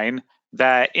undermine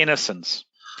their innocence.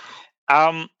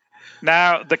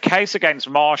 Now, the case against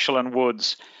Marshall and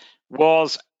Woods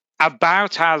was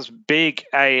about as big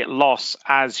a loss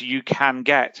as you can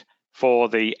get for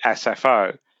the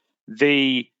SFO.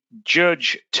 The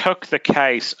judge took the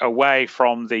case away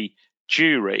from the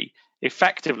jury,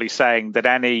 effectively saying that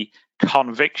any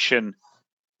conviction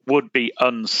would be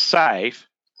unsafe.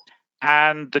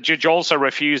 And the judge also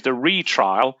refused a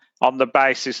retrial on the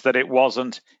basis that it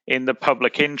wasn't in the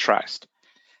public interest.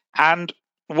 And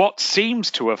what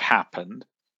seems to have happened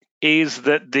is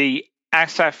that the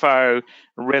SFO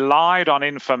relied on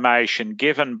information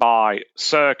given by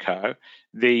Serco,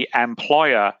 the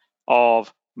employer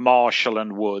of Marshall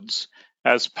and Woods,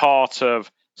 as part of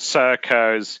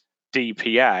Serco's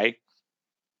DPA.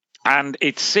 And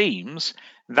it seems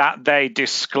that they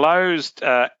disclosed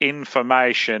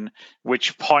information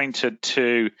which pointed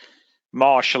to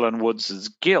Marshall and Woods'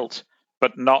 guilt,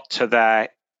 but not to their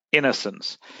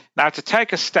innocence. Now, to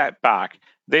take a step back,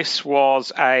 this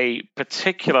was a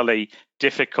particularly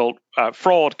difficult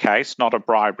fraud case, not a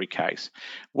bribery case.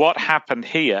 What happened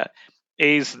here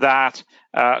is that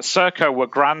Serco were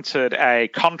granted a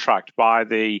contract by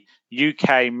the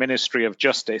UK Ministry of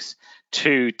Justice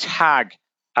to tag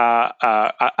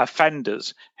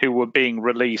offenders who were being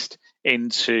released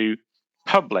into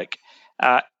public.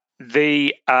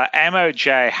 The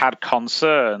MOJ had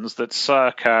concerns that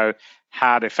Serco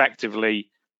had effectively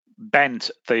bent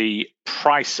the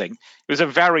pricing. It was a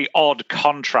very odd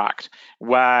contract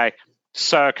where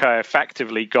Serco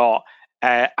effectively got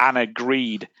an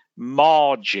agreed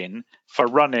margin for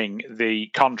running the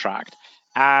contract,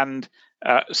 and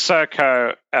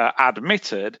Serco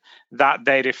admitted that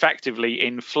they'd effectively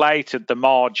inflated the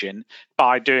margin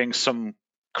by doing some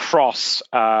cross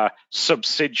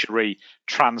subsidiary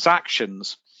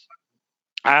transactions.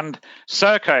 And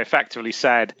Serco effectively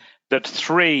said that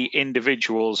 3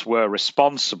 individuals were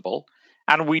responsible,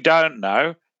 and we don't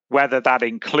know whether that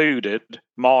included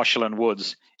Marshall and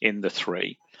Woods in the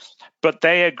 3. But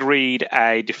they agreed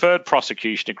a deferred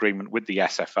prosecution agreement with the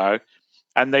SFO,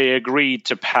 and they agreed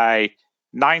to pay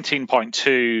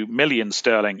 19.2 million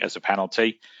sterling as a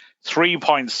penalty,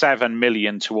 3.7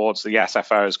 million towards the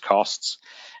SFO's costs,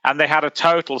 and they had a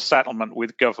total settlement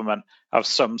with government of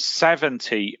some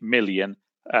 70 million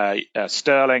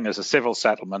sterling as a civil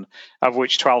settlement, of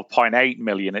which 12.8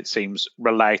 million, it seems,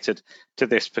 related to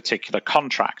this particular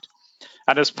contract.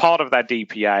 And as part of their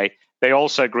DPA, they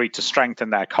also agreed to strengthen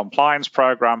their compliance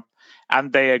program,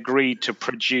 and they agreed to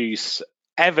produce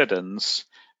evidence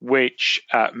which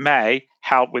may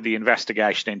help with the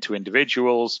investigation into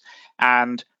individuals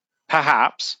and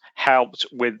perhaps helped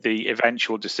with the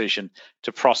eventual decision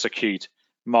to prosecute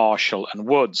Marshall and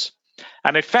Woods.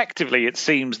 And effectively, it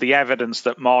seems the evidence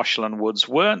that Marshall and Woods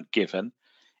weren't given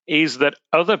is that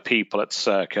other people at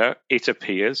Serco, it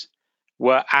appears,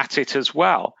 were at it as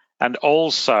well, and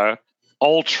also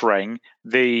altering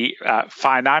the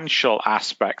financial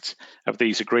aspects of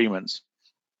these agreements.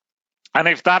 And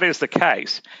if that is the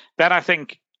case, then I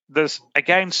think there's,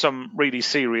 again, some really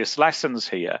serious lessons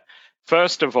here.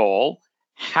 First of all,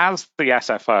 has the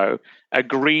SFO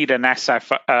agreed a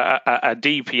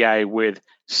DPA with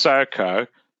Serco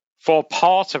for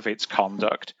part of its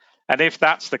conduct? And if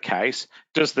that's the case,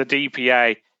 does the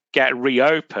DPA get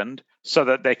reopened so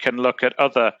that they can look at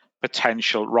other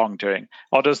potential wrongdoing?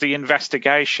 Or does the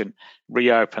investigation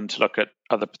reopen to look at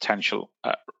other potential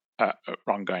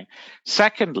wrongdoing?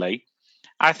 Secondly,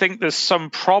 I think there's some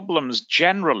problems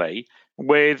generally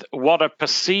with what are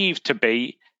perceived to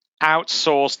be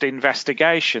outsourced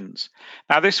investigations.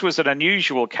 Now, this was an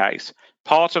unusual case.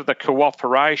 Part of the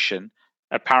cooperation,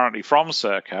 apparently from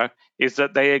Serco, is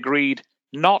that they agreed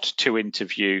not to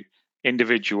interview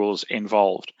individuals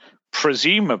involved,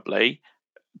 presumably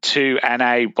to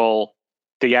enable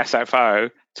the SFO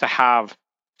to have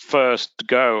first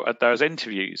go at those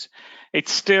interviews.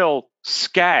 It's still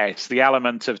scarce, the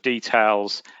element of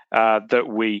details that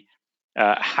we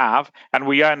have, and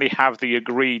we only have the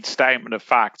agreed statement of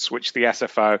facts, which the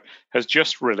SFO has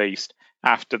just released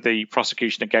after the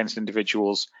prosecution against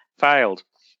individuals failed.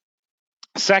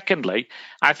 Secondly,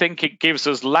 I think it gives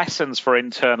us lessons for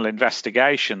internal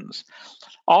investigations.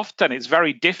 Often it's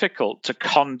very difficult to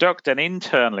conduct an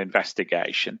internal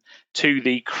investigation to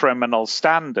the criminal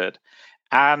standard,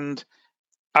 and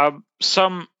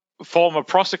some former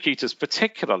prosecutors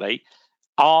particularly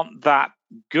aren't that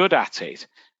good at it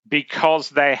because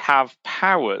they have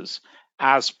powers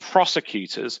as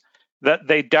prosecutors that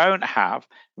they don't have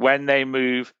when they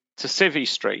move to Civvy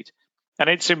Street. And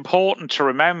it's important to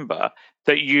remember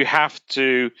that you have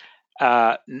to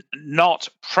not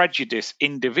prejudice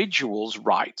individuals'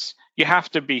 rights. You have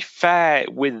to be fair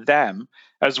with them,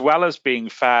 as well as being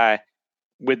fair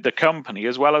with the company,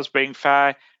 as well as being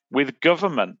fair with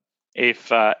government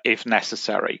if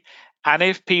necessary. And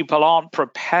if people aren't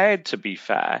prepared to be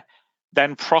fair,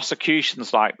 then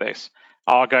prosecutions like this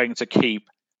are going to keep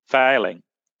failing.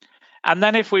 And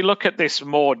then if we look at this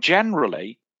more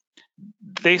generally,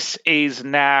 this is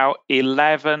now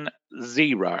 11-0.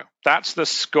 That's the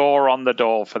score on the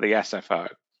door for the SFO.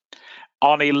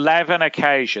 On 11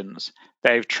 occasions,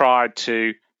 they've tried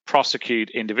to prosecute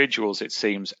individuals, it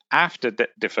seems, after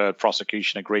deferred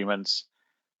prosecution agreements,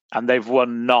 and they've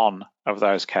won none of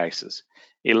those cases.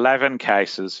 11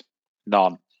 cases,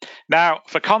 none. Now,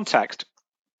 for context,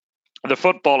 the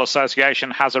Football Association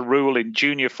has a rule in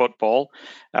junior football.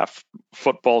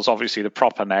 Football's obviously the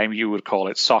proper name. You would call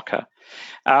it soccer.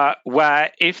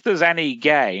 Where if there's any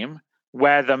game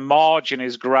where the margin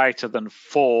is greater than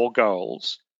 4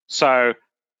 goals, so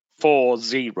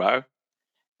 4-0,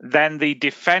 then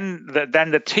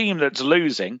the team that's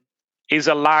losing is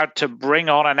allowed to bring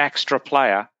on an extra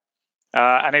player.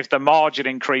 And if the margin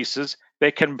increases,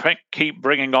 they can keep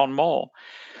bringing on more.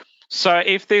 So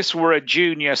if this were a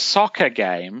junior soccer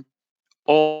game,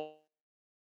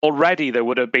 already there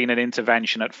would have been an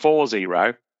intervention at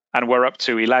 4-0, and we're up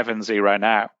to 11-0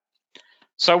 now.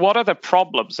 So what are the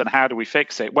problems and how do we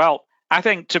fix it? Well, I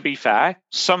think, to be fair,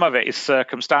 some of it is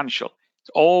circumstantial.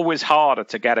 It's always harder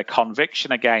to get a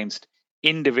conviction against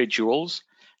individuals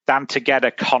than to get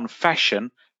a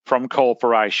confession from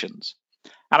corporations.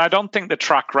 And I don't think the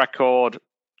track record,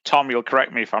 Tom, you'll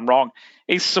correct me if I'm wrong,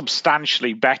 is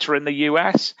substantially better in the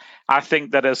US. I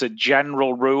think that as a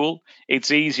general rule,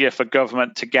 it's easier for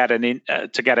government to get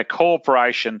a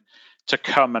corporation to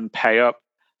come and pay up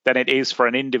than it is for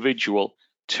an individual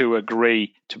to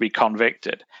agree to be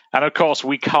convicted. And of course,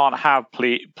 we can't have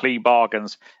plea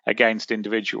bargains against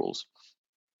individuals.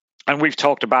 And we've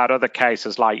talked about other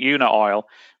cases like Unioil,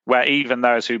 where even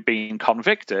those who've been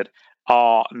convicted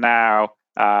are now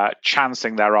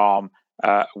chancing their arm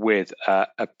with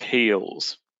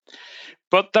appeals.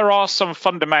 But there are some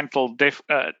fundamental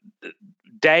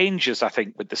dangers, I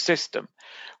think, with the system.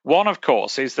 One, of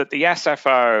course, is that the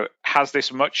SFO has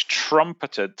this much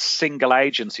trumpeted single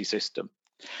agency system.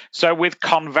 So with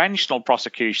conventional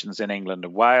prosecutions in England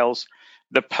and Wales,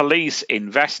 the police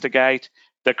investigate,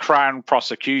 the Crown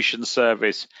Prosecution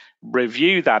Service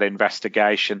review that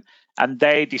investigation, and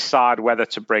they decide whether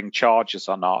to bring charges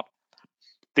or not.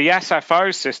 The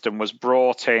SFO system was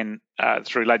brought in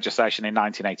through legislation in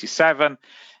 1987,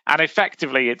 and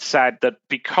effectively it said that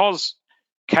because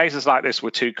cases like this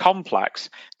were too complex,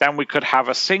 then we could have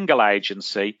a single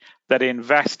agency that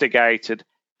investigated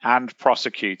and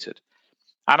prosecuted.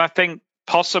 And I think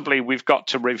possibly we've got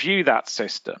to review that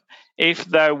system. If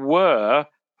there were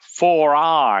 4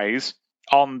 eyes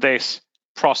on this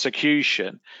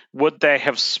prosecution, would they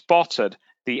have spotted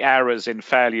the errors in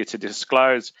failure to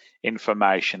disclose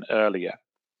information earlier?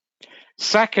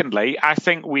 Secondly, I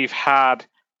think we've had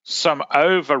some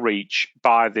overreach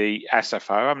by the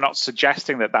SFO. I'm not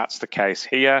suggesting that that's the case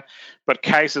here, but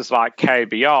cases like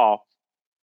KBR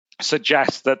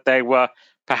suggest that they were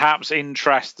perhaps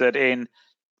interested in,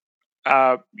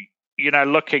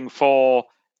 looking for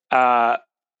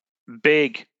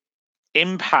big,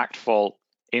 impactful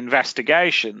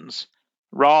investigations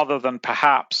rather than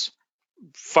perhaps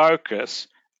focus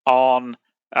on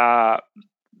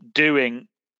doing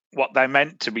what they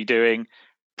meant to be doing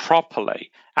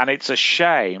properly. And it's a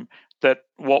shame that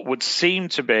what would seem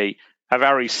to be a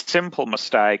very simple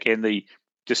mistake in the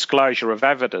disclosure of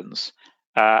evidence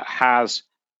has,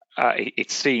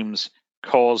 it seems,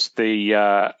 caused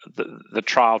the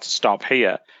trial to stop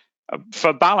here.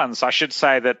 For balance, I should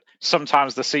say that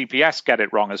sometimes the CPS get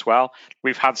it wrong as well.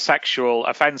 We've had sexual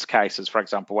offence cases, for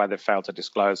example, where they've failed to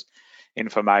disclose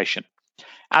information.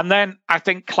 And then I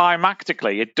think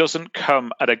climactically, it doesn't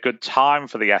come at a good time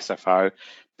for the SFO.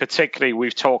 Particularly,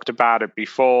 we've talked about it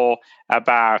before,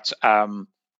 about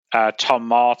Tom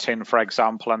Martin, for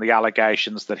example, and the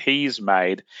allegations that he's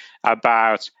made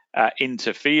about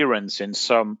interference in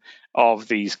some of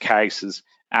these cases,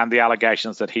 and the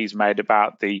allegations that he's made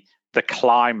about the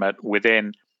climate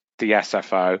within the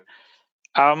SFO.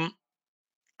 And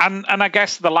I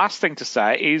guess the last thing to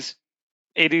say is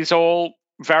it is all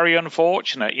very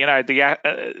unfortunate.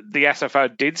 The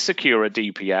SFO did secure a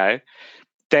DPO.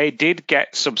 They did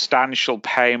get substantial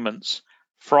payments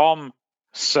from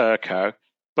Serco,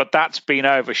 but that's been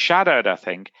overshadowed, I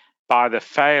think, by the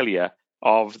failure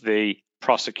of the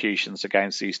prosecutions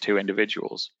against these 2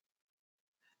 individuals.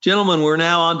 Gentlemen, we're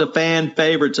now on to fan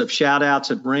favorites of shout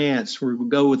outs and rants. We will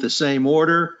go with the same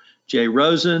order: Jay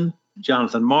Rosen,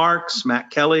 Jonathan Marks, Matt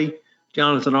Kelly,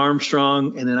 Jonathan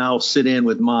Armstrong, and then I'll sit in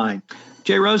with mine.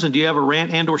 Jay Rosen, do you have a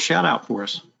rant and or shout out for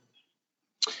us?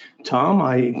 Tom,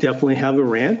 I definitely have a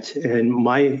rant, and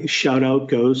my shout out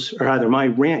goes, or rather my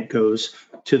rant goes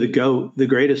to the GOAT, the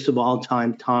greatest of all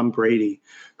time, Tom Brady,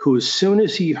 who as soon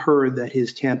as he heard that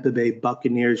his Tampa Bay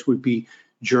Buccaneers would be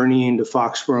journeying to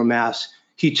Foxborough, Mass.,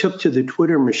 he took to the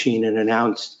Twitter machine and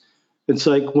announced, it's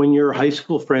like when your high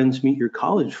school friends meet your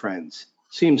college friends.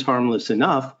 Seems harmless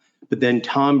enough, but then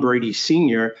Tom Brady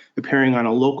Sr., appearing on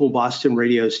a local Boston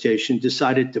radio station,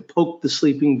 decided to poke the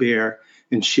sleeping bear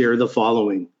and share the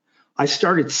following. I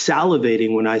started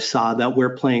salivating when I saw that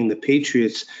we're playing the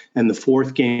Patriots in the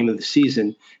 4th game of the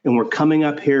season, and we're coming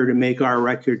up here to make our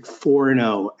record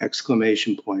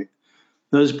 4-0!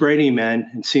 Those Brady men,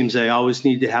 it seems they always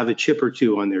need to have a chip or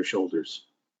 2 on their shoulders.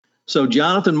 So,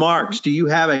 Jonathan Marks, do you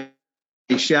have a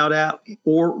shout out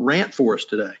or rant for us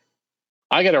today?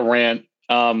 I got a rant.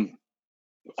 I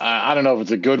don't know if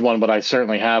it's a good one, but I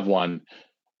certainly have one.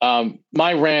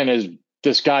 My rant is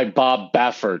this guy, Bob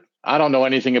Baffert. I don't know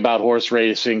anything about horse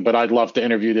racing, but I'd love to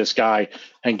interview this guy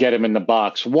and get him in the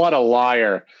box. What a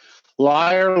liar.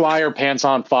 Liar, liar, pants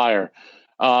on fire.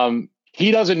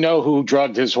 He doesn't know who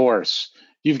drugged his horse.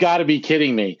 You've got to be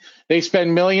kidding me. They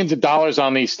spend millions of dollars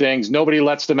on these things. Nobody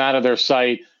lets them out of their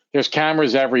sight. There's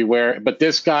cameras everywhere, but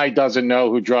this guy doesn't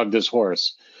know who drugged his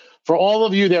horse. For all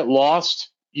of you that lost,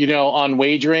 on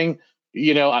wagering,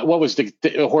 what was the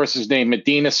horse's name?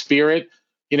 Medina Spirit,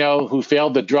 who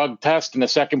failed the drug test in the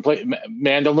second place,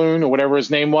 Mandaloon or whatever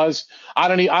his name was. I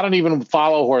don't even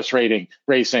follow horse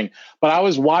racing, but I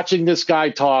was watching this guy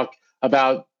talk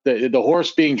about the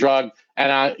horse being drugged.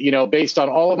 And based on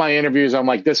all of my interviews, I'm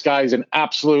like, this guy's an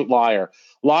absolute liar.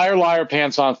 Liar, liar,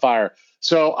 pants on fire.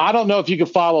 So I don't know if you could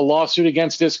file a lawsuit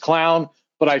against this clown,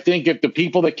 but I think if the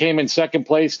people that came in second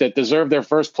place that deserve their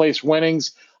first place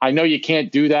winnings, I know you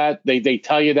can't do that. They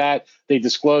tell you that, they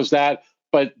disclose that.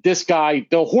 But this guy,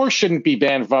 the horse shouldn't be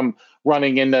banned from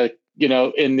running in the the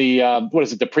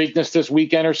Preakness this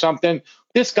weekend or something.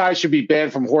 This guy should be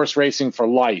banned from horse racing for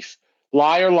life.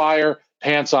 Liar, liar,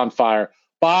 pants on fire.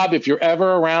 Bob, if you're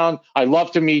ever around, I'd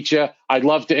love to meet you. I'd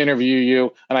love to interview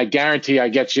you. And I guarantee I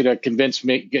get you to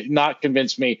not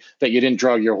convince me that you didn't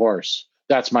drug your horse.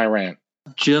 That's my rant.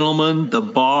 Gentlemen, the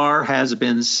bar has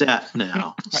been set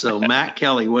now. So, Matt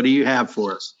Kelly, what do you have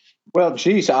for us? Well,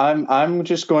 geez, I'm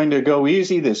just going to go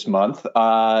easy this month.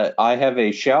 I have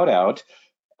a shout out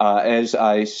as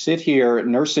I sit here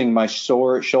nursing my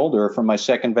sore shoulder from my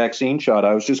second vaccine shot.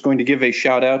 I was just going to give a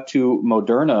shout out to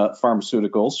Moderna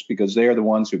Pharmaceuticals because they are the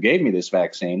ones who gave me this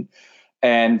vaccine,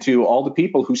 and to all the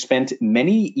people who spent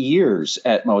many years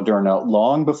at Moderna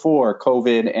long before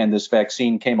COVID and this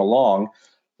vaccine came along,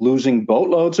 losing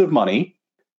boatloads of money,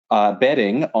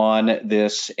 betting on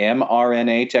this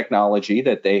mRNA technology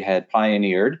that they had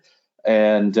pioneered.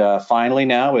 And finally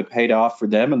now it paid off for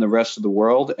them and the rest of the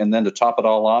world. And then to top it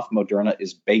all off, Moderna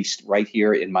is based right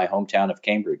here in my hometown of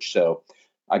Cambridge. So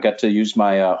I got to use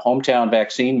my hometown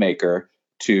vaccine maker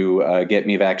to get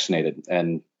me vaccinated,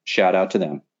 and shout out to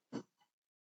them.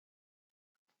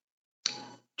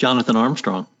 Jonathan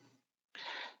Armstrong.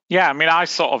 Yeah, I mean, I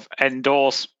sort of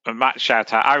endorse Matt's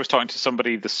shout out. I was talking to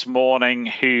somebody this morning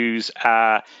who's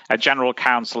a general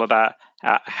counsel at a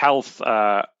health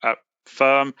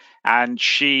firm, and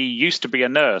she used to be a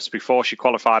nurse before she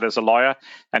qualified as a lawyer,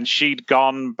 and she'd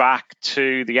gone back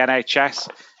to the NHS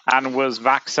and was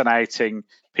vaccinating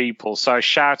people. So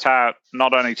shout out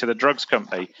not only to the drugs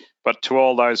company, but to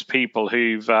all those people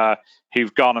who've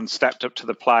gone and stepped up to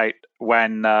the plate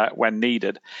when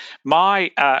needed.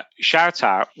 My shout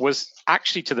out was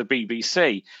actually to the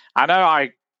BBC. I know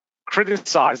I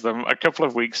criticised them a couple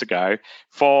of weeks ago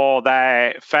for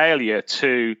their failure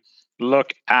to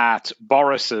look at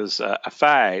Boris's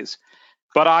affairs,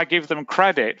 but I give them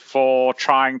credit for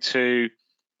trying to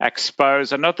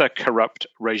expose another corrupt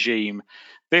regime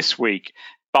this week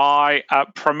by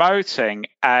promoting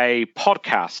a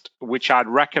podcast which I'd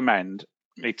recommend.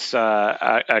 It's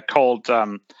called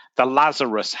The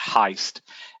Lazarus Heist,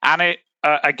 and it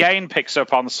again picks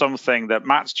up on something that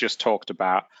Matt's just talked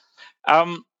about.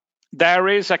 There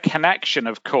is a connection,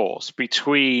 of course,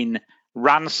 between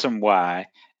ransomware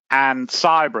and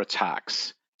cyber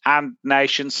attacks and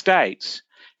nation states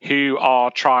who are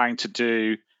trying to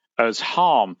do us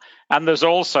harm. And there's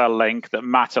also a link that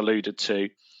Matt alluded to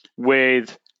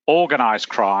with organized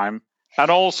crime and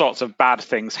all sorts of bad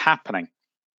things happening.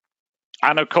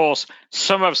 And of course,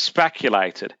 some have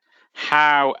speculated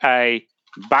how a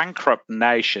bankrupt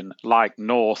nation like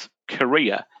North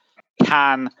Korea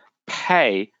can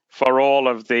pay for all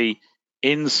of the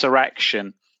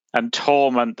insurrection and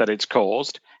torment that it's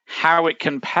caused, how it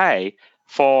can pay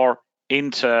for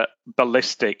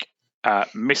interballistic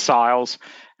missiles,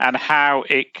 and how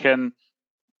it can,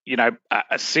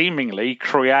 seemingly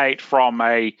create from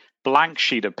a blank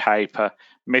sheet of paper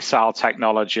missile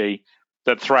technology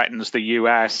that threatens the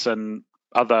US and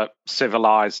other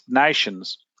civilized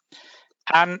nations.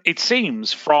 And it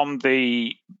seems from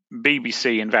the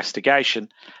BBC investigation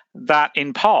that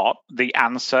in part the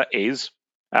answer is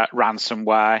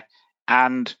ransomware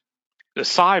and the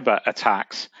cyber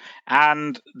attacks.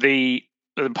 And the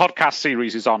podcast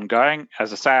series is ongoing.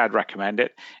 As I say, I'd recommend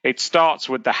it. It starts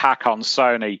with the hack on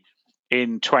Sony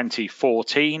in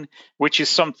 2014, which is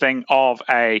something of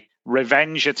a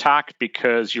revenge attack,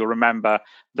 because you'll remember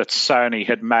that Sony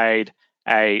had made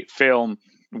a film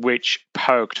which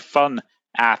poked fun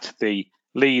at the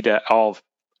leader of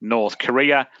North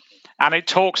Korea. And it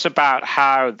talks about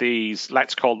how these,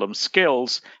 let's call them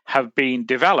skills, have been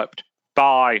developed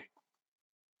by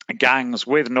gangs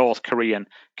with North Korean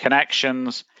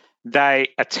connections. They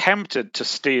attempted to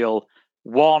steal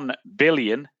 $1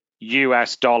 billion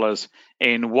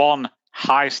in one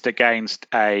heist against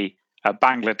a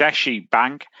Bangladeshi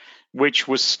bank, which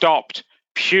was stopped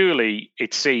purely,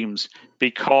 it seems,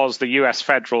 because the US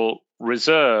Federal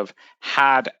Reserve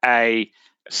had a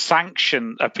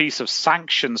piece of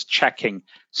sanctions checking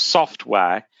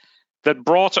software that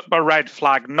brought up a red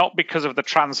flag, not because of the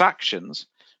transactions,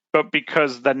 but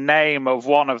because the name of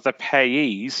one of the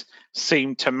payees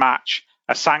seemed to match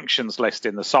a sanctions list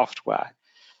in the software.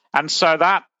 And so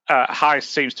that heist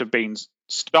seems to have been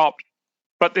stopped,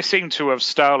 but they seem to have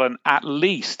stolen at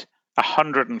least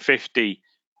 $150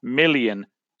 million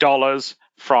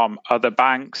from other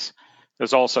banks.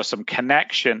 There's also some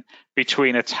connection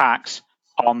between attacks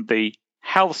on the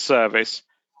health service.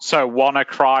 So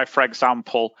WannaCry, for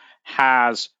example,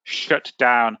 has shut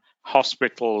down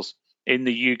hospitals in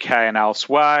the UK and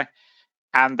elsewhere,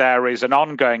 and there is an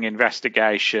ongoing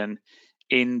investigation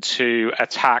into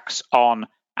attacks on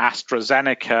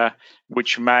AstraZeneca,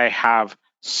 which may have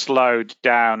slowed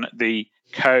down the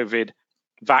COVID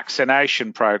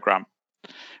vaccination program.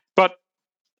 But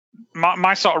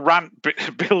my sort of rant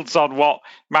builds on what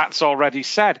Matt's already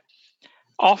said.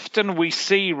 Often we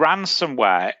see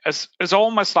ransomware as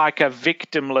almost like a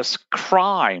victimless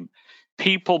crime.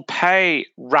 People pay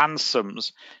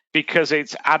ransoms because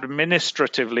it's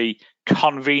administratively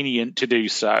convenient to do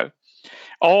so,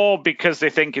 or because they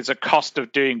think it's a cost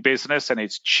of doing business and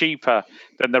it's cheaper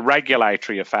than the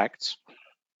regulatory effects,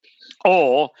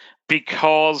 or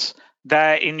because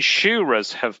their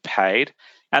insurers have paid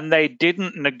and they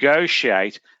didn't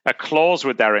negotiate a clause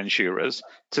with their insurers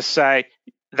to say,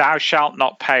 thou shalt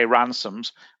not pay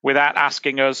ransoms without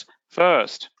asking us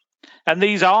first. And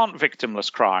these aren't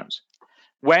victimless crimes.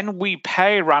 When we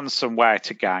pay ransomware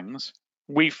to gangs,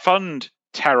 we fund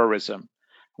terrorism.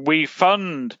 We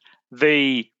fund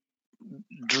the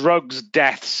drugs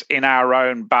deaths in our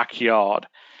own backyard.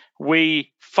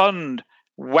 We fund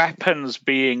weapons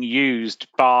being used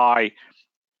by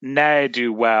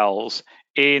ne'er-do-wells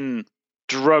in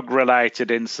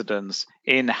drug-related incidents,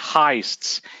 in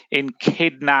heists, in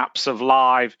kidnaps of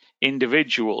live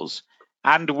individuals.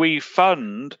 And we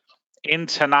fund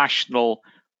international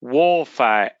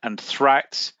warfare and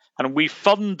threats, and we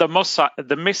fund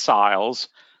the missiles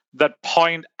that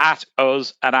point at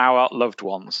us and our loved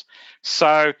ones.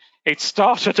 So it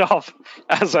started off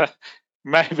as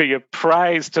maybe a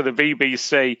praise to the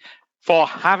BBC for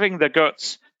having the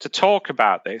guts to talk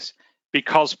about this,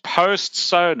 because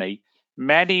post-Sony,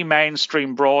 many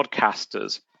mainstream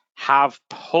broadcasters have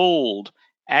pulled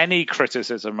any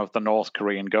criticism of the North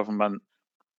Korean government.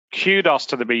 Kudos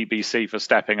to the BBC for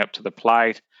stepping up to the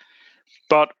plate.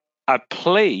 But a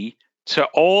plea to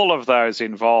all of those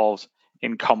involved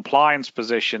in compliance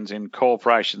positions in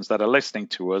corporations that are listening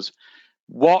to us,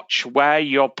 watch where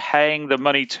you're paying the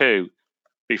money to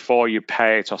before you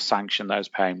pay it or sanction those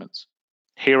payments.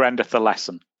 Here endeth the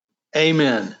lesson.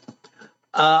 Amen.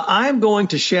 I'm going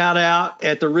to shout out,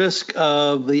 at the risk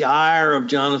of the ire of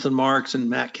Jonathan Marks and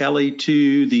Matt Kelly,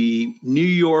 to the New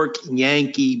York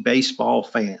Yankee baseball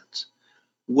fans.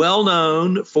 Well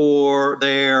known for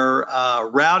their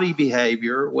rowdy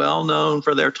behavior, well known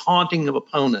for their taunting of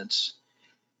opponents.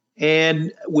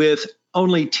 And with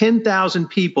only 10,000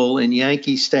 people in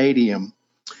Yankee Stadium,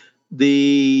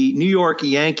 the New York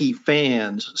Yankee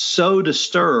fans so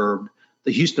disturbed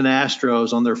the Houston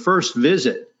Astros on their first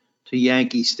visit to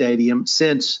Yankee Stadium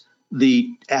since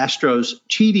the Astros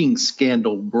cheating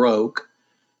scandal broke,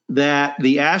 that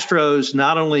the Astros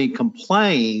not only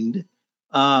complained,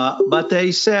 but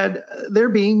they said they're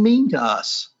being mean to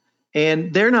us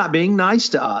and they're not being nice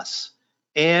to us.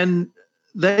 And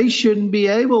they shouldn't be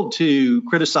able to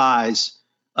criticize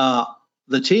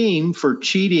the team for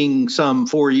cheating some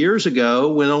 4 years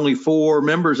ago when only 4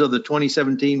 members of the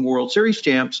 2017 World Series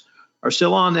champs are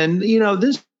still on. And, you know,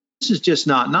 this is just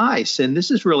not nice. And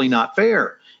this is really not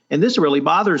fair. And this really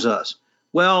bothers us.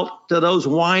 Well, to those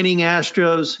whining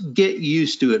Astros, get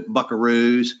used to it,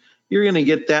 buckaroos. You're going to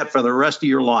get that for the rest of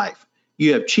your life.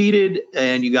 You have cheated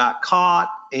and you got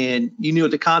caught and you knew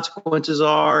what the consequences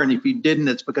are. And if you didn't,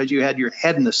 it's because you had your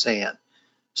head in the sand.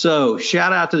 So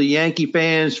shout out to the Yankee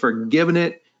fans for giving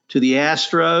it to the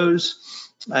Astros.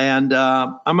 And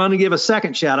I'm going to give a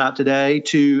second shout out today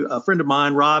to a friend of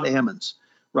mine, Rob Emmons.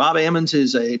 Rob Emmons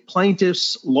is a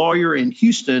plaintiff's lawyer in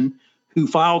Houston who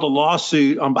filed a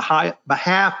lawsuit on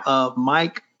behalf of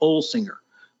Mike Bolsinger.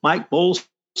 Mike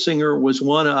Bolsinger was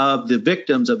one of the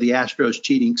victims of the Astros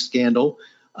cheating scandal.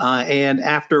 And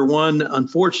after one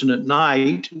unfortunate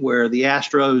night where the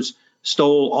Astros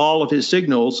stole all of his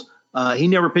signals, he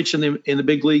never pitched in the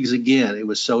big leagues again. It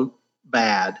was so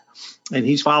bad. And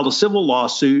he's filed a civil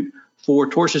lawsuit for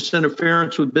tortious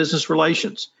interference with business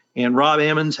relations. And Rob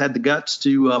Emmons had the guts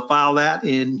to file that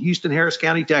in Houston, Harris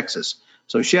County, Texas.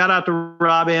 So shout out to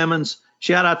Rob Emmons,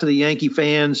 shout out to the Yankee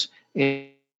fans,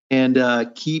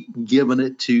 and keep giving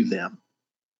it to them.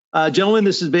 Gentlemen,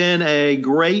 this has been a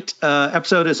great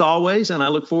episode as always, and I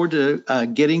look forward to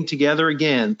getting together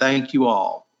again. Thank you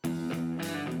all.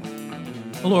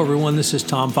 Hello, everyone. This is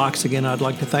Tom Fox again. I'd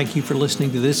like to thank you for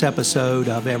listening to this episode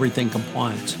of Everything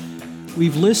Compliance.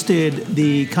 We've listed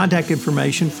the contact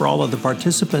information for all of the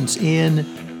participants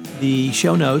in the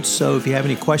show notes, so if you have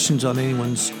any questions on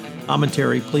anyone's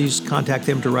commentary, please contact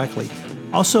them directly.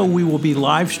 Also, we will be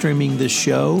live streaming this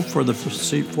show for the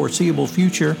foreseeable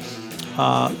future.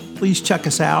 Please check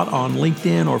us out on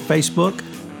LinkedIn or Facebook.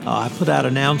 I put out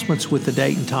announcements with the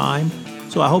date and time,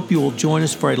 so I hope you will join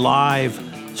us for a live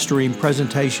stream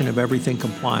presentation of Everything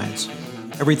Compliance.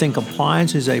 Everything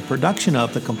Compliance is a production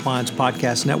of the Compliance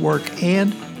Podcast Network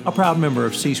and a proud member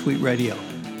of C-Suite Radio.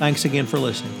 Thanks again for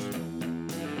listening.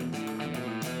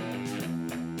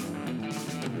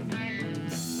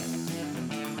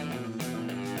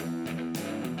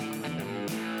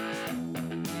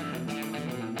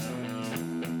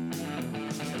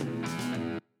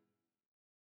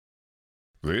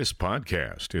 This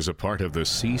podcast is a part of the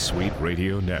C-Suite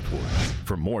Radio Network.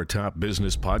 For more top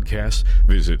business podcasts,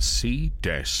 visit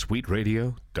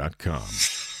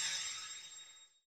c-suiteradio.com.